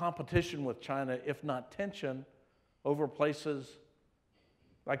competition with China, if not tension, over places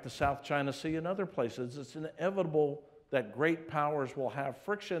like the South China Sea and other places. It's inevitable that great powers will have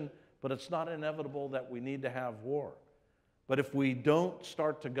friction, but it's not inevitable that we need to have war. But if we don't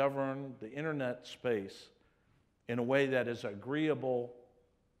start to govern the internet space in a way that is agreeable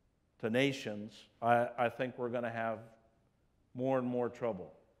to nations, I think we're going to have more and more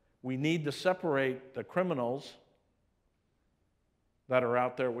trouble. We need to separate the criminals that are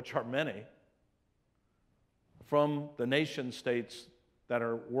out there, which are many, from the nation states that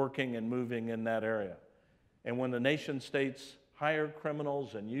are working and moving in that area. And when the nation states hire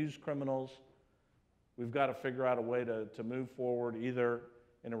criminals and use criminals, we've got to figure out a way to move forward either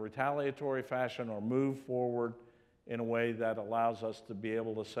in a retaliatory fashion or move forward in a way that allows us to be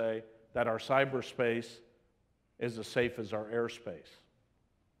able to say that our cyberspace is as safe as our airspace.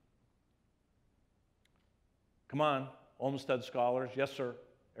 Come on, Olmsted scholars. Yes, sir.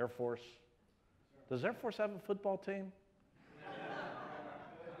 Air Force. Does Air Force have a football team?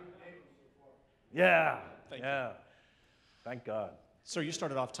 Yeah. Thank you. Thank God. So you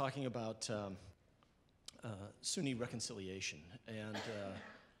started off talking about Sunni reconciliation, and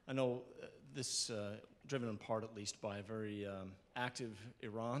I know this driven in part at least by a very active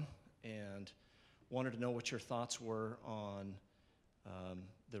Iran, and wanted to know what your thoughts were on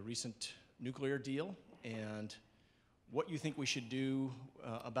the recent nuclear deal and what you think we should do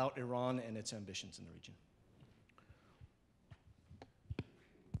about Iran and its ambitions in the region.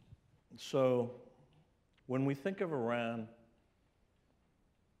 So when we think of Iran,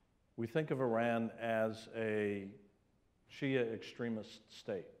 we think of Iran as a Shia extremist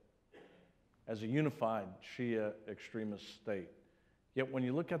state, as a unified Shia extremist state. Yet when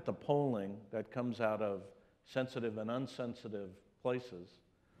you look at the polling that comes out of sensitive and unsensitive places,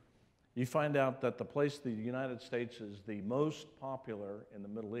 you find out that the place the United States is the most popular in the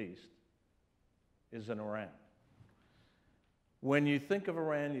Middle East is in Iran. When you think of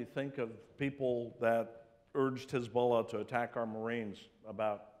Iran, you think of people that urged Hezbollah to attack our Marines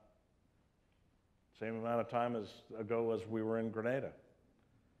about same amount of time ago as we were in Grenada.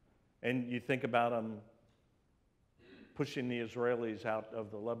 And you think about them pushing the Israelis out of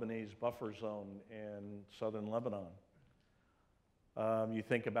the Lebanese buffer zone in southern Lebanon. You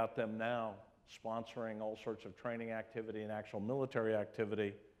think about them now sponsoring all sorts of training activity and actual military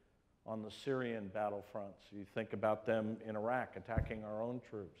activity on the Syrian battlefronts. You think about them in Iraq attacking our own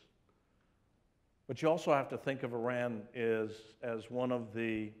troops. But you also have to think of Iran as one of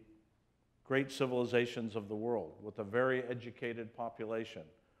the great civilizations of the world, with a very educated population,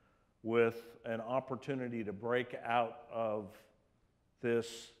 with an opportunity to break out of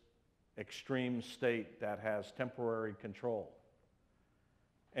this extreme state that has temporary control.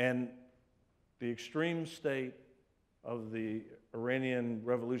 And the extreme state of the Iranian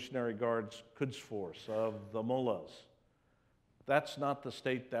Revolutionary Guard's Quds Force, of the mullahs, that's not the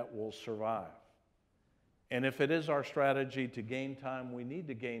state that will survive. And if it is our strategy to gain time, we need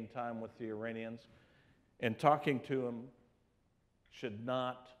to gain time with the Iranians, and talking to them should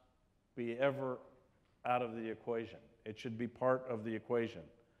not be ever out of the equation. It should be part of the equation.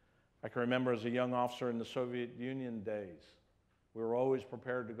 I can remember as a young officer in the Soviet Union days, we were always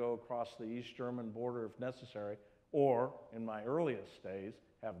prepared to go across the East German border if necessary, or, in my earliest days,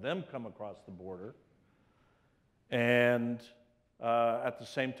 have them come across the border. And at the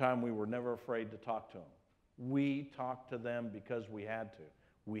same time, we were never afraid to talk to them. We talked to them because we had to.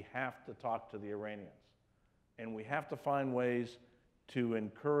 We have to talk to the Iranians. And we have to find ways to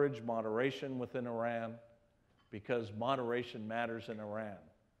encourage moderation within Iran, because moderation matters in Iran.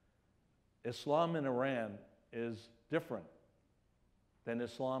 Islam in Iran is different than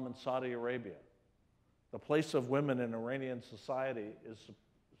Islam in Saudi Arabia. The place of women in Iranian society is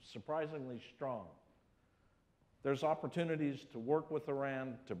surprisingly strong. There's opportunities to work with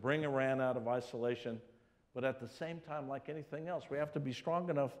Iran, to bring Iran out of isolation, but at the same time, like anything else, we have to be strong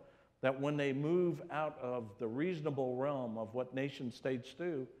enough that when they move out of the reasonable realm of what nation states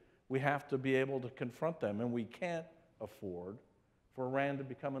do, we have to be able to confront them, and we can't afford for Iran to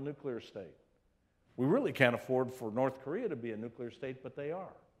become a nuclear state. We really can't afford for North Korea to be a nuclear state, but they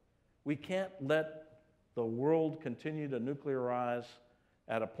are. We can't let the world continue to nuclearize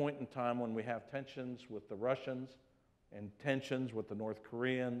at a point in time when we have tensions with the Russians and tensions with the North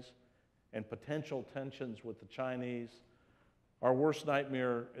Koreans and potential tensions with the Chinese. Our worst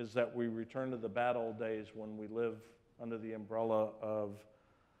nightmare is that we return to the bad old days when we live under the umbrella of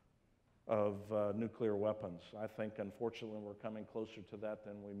nuclear weapons. I think, unfortunately, we're coming closer to that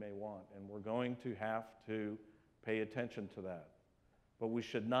than we may want, and we're going to have to pay attention to that. But we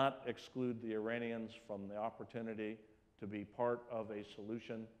should not exclude the Iranians from the opportunity to be part of a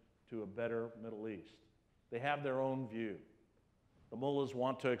solution to a better Middle East. They have their own view. The mullahs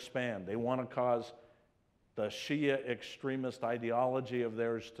want to expand. They want to cause the Shia extremist ideology of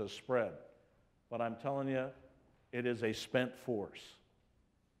theirs to spread. But I'm telling you, it is a spent force.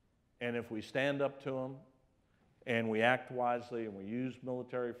 And if we stand up to them and we act wisely and we use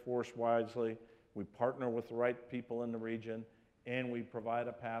military force wisely, we partner with the right people in the region, and we provide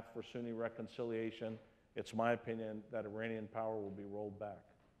a path for Sunni reconciliation, it's my opinion that Iranian power will be rolled back.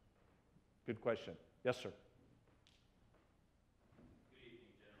 Good question. Yes, sir.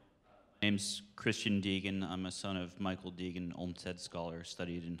 My name's Christian Deegan. I'm a son of Michael Deegan, Olmsted scholar,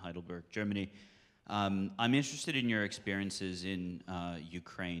 studied in Heidelberg, Germany. I'm interested in your experiences in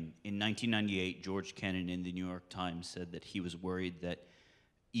Ukraine. In 1998, George Kennan in the New York Times said that he was worried that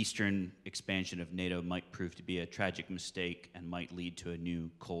Eastern expansion of NATO might prove to be a tragic mistake and might lead to a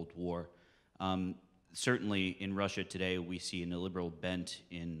new Cold War. Certainly in Russia today, we see an illiberal bent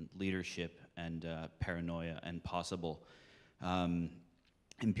in leadership and paranoia and possible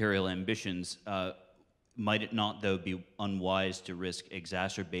imperial ambitions. Might it not, though, be unwise to risk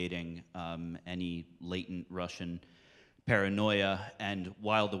exacerbating any latent Russian paranoia? And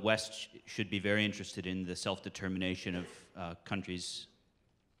while the West should be very interested in the self-determination of countries,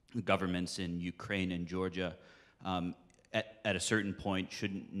 governments in Ukraine and Georgia, at a certain point,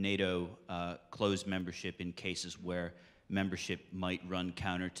 shouldn't NATO close membership in cases where membership might run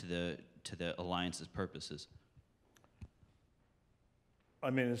counter to the alliance's purposes? I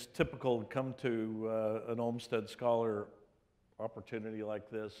mean, it's typical to come to an Olmsted scholar opportunity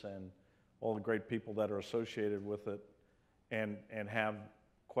like this and all the great people that are associated with it and have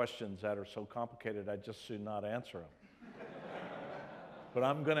questions that are so complicated, I just should not answer them. But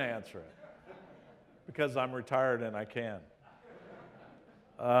I'm going to answer it because I'm retired and I can.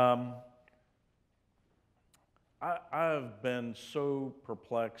 I've been so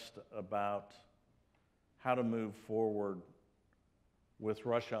perplexed about how to move forward with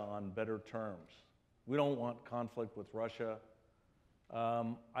Russia on better terms. We don't want conflict with Russia.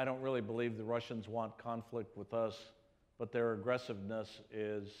 I don't really believe the Russians want conflict with us, but their aggressiveness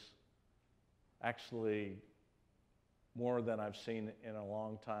is actually more than I've seen in a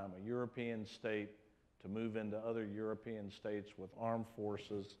long time. A European state to move into other European states with armed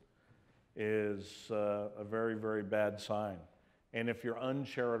forces is a very, very bad sign. And if you're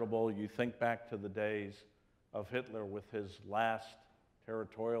uncharitable, you think back to the days of Hitler with his last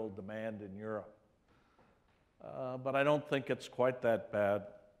territorial demand in Europe. But I don't think it's quite that bad.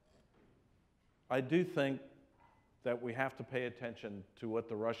 I do think that we have to pay attention to what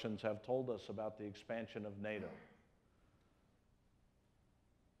the Russians have told us about the expansion of NATO.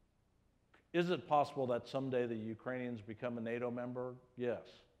 Is it possible that someday the Ukrainians become a NATO member? Yes.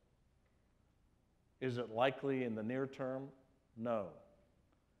 Is it likely in the near term? No.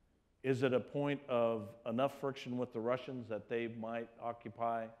 Is it a point of enough friction with the Russians that they might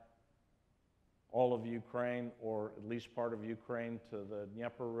occupy all of Ukraine, or at least part of Ukraine to the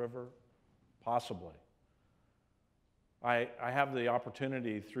Dnieper River? Possibly. I have the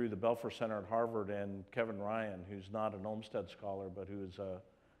opportunity through the Belfer Center at Harvard and Kevin Ryan, who's not an Olmsted scholar, but who is a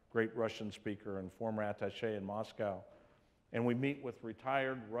great Russian speaker and former attaché in Moscow. And we meet with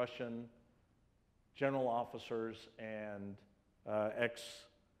retired Russian general officers and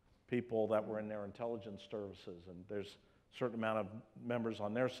ex-people that were in their intelligence services. And there's a certain amount of members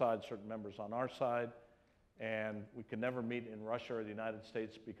on their side, certain members on our side. And we can never meet in Russia or the United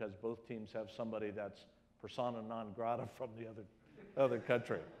States because both teams have somebody that's persona non grata from the other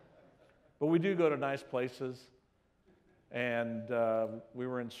country. But we do go to nice places. And we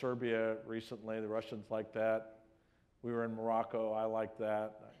were in Serbia recently. The Russians like that. We were in Morocco. I like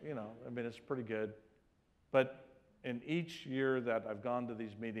that. You know, I mean, it's pretty good. But in each year that I've gone to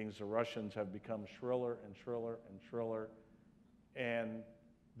these meetings, the Russians have become shriller and shriller and shriller. And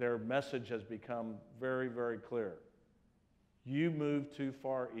their message has become very, very clear. You moved too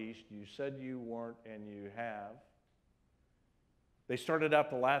far east. You said you weren't, and you have. They started out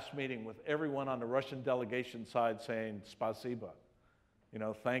the last meeting with everyone on the Russian delegation side saying, "Spasiba," you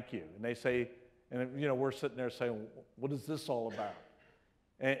know, thank you. And they say, and you know, we're sitting there saying, what is this all about?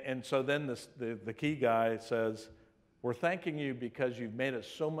 And so then the key guy says, we're thanking you because you've made us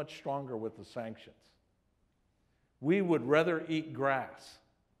so much stronger with the sanctions. We would rather eat grass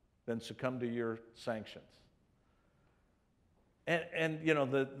than succumb to your sanctions. And you know,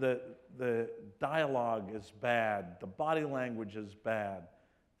 the dialogue is bad, the body language is bad,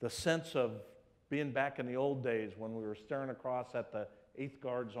 the sense of being back in the old days when we were staring across at the 8th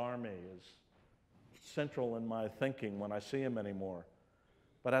Guards Army is central in my thinking when I see him anymore.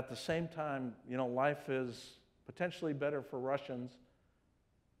 But at the same time, you know, life is potentially better for Russians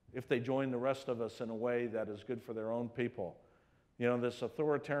if they join the rest of us in a way that is good for their own people. You know, this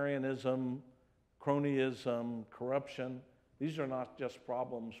authoritarianism, cronyism, corruption, these are not just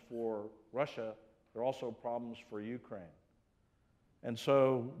problems for Russia, they're also problems for Ukraine. And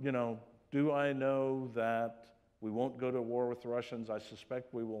so, you know, do I know that we won't go to war with the Russians? I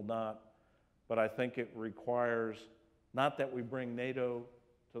suspect we will not, but I think it requires not that we bring NATO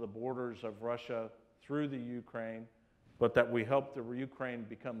to the borders of Russia through the Ukraine, but that we help the Ukraine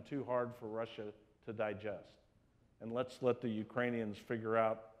become too hard for Russia to digest. And let's let the Ukrainians figure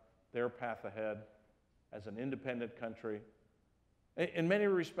out their path ahead as an independent country. In many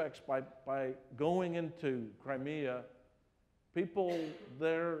respects, by going into Crimea, people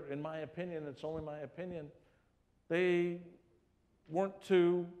there, in my opinion, it's only my opinion, they weren't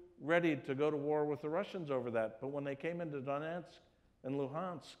too ready to go to war with the Russians over that. But when they came into Donetsk and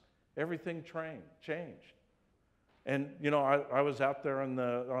Luhansk, everything changed. And you know, I was out there on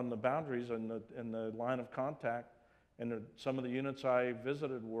the boundaries and in the line of contact, and some of the units I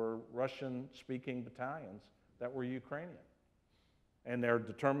visited were Russian-speaking battalions that were Ukrainian. And they're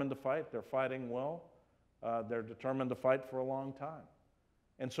determined to fight. They're fighting well. They're determined to fight for a long time.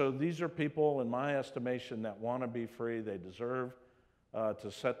 And so these are people, in my estimation, that want to be free. They deserve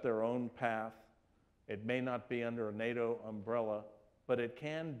to set their own path. It may not be under a NATO umbrella, but it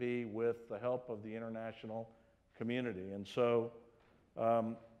can be with the help of the international community. And so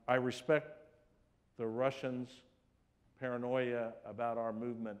I respect the Russians' paranoia about our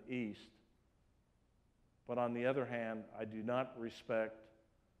movement east. But on the other hand, I do not respect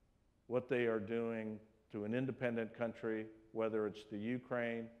what they are doing to an independent country, whether it's the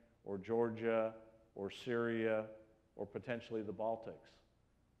Ukraine or Georgia or Syria or potentially the Baltics.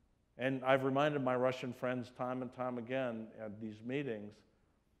 And I've reminded my Russian friends time and time again at these meetings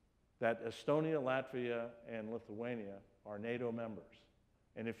that Estonia, Latvia, and Lithuania are NATO members.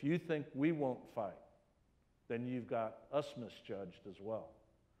 And if you think we won't fight, then you've got us misjudged as well.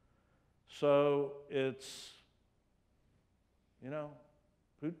 So it's you know,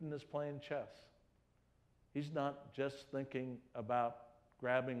 Putin is playing chess. He's not just thinking about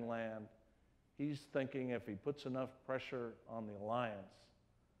grabbing land. He's thinking if he puts enough pressure on the alliance,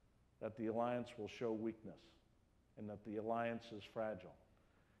 that the alliance will show weakness and that the alliance is fragile.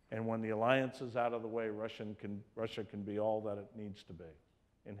 And when the alliance is out of the way, Russia can be all that it needs to be,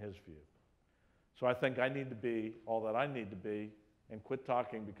 in his view. So I think I need to be all that I need to be and quit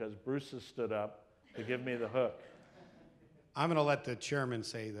talking because Bruce has stood up to give me the hook. I'm going to let the chairman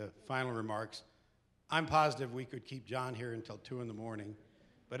say the final remarks. I'm positive we could keep John here until 2 in the morning,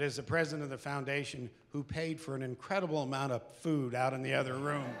 but as the president of the foundation who paid for an incredible amount of food out in the other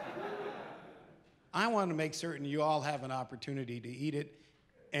room, I want to make certain you all have an opportunity to eat it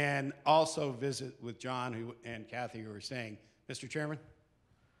and also visit with John and Kathy who are staying. Mr. Chairman?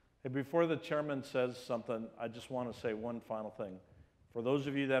 Hey, before the chairman says something, I just want to say one final thing. For those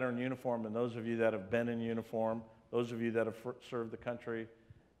of you that are in uniform and those of you that have been in uniform, those of you that have served the country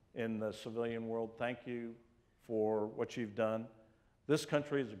in the civilian world, thank you for what you've done. This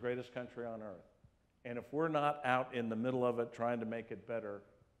country is the greatest country on earth. And if we're not out in the middle of it trying to make it better,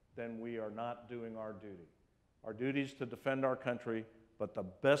 then we are not doing our duty. Our duty is to defend our country, but the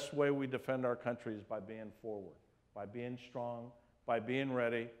best way we defend our country is by being forward, by being strong, by being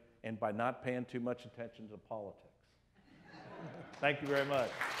ready, and by not paying too much attention to politics. Thank you very much.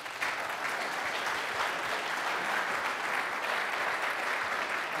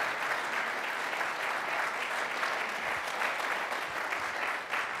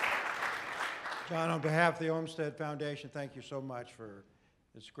 John, on behalf of the Olmsted Foundation, thank you so much for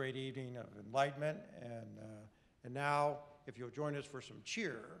this great evening of enlightenment. And now, if you'll join us for some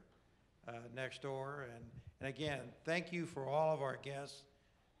cheer next door. And again, thank you for all of our guests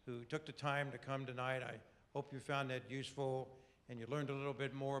who took the time to come tonight. I hope you found that useful and you learned a little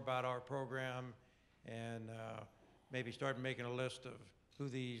bit more about our program and maybe start making a list of who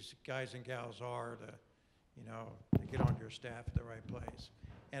these guys and gals are to get on your staff at the right place.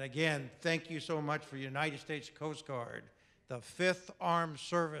 And again, thank you so much for United States Coast Guard, the 5th Armed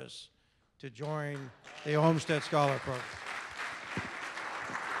Service, to join the Olmsted Scholar Program.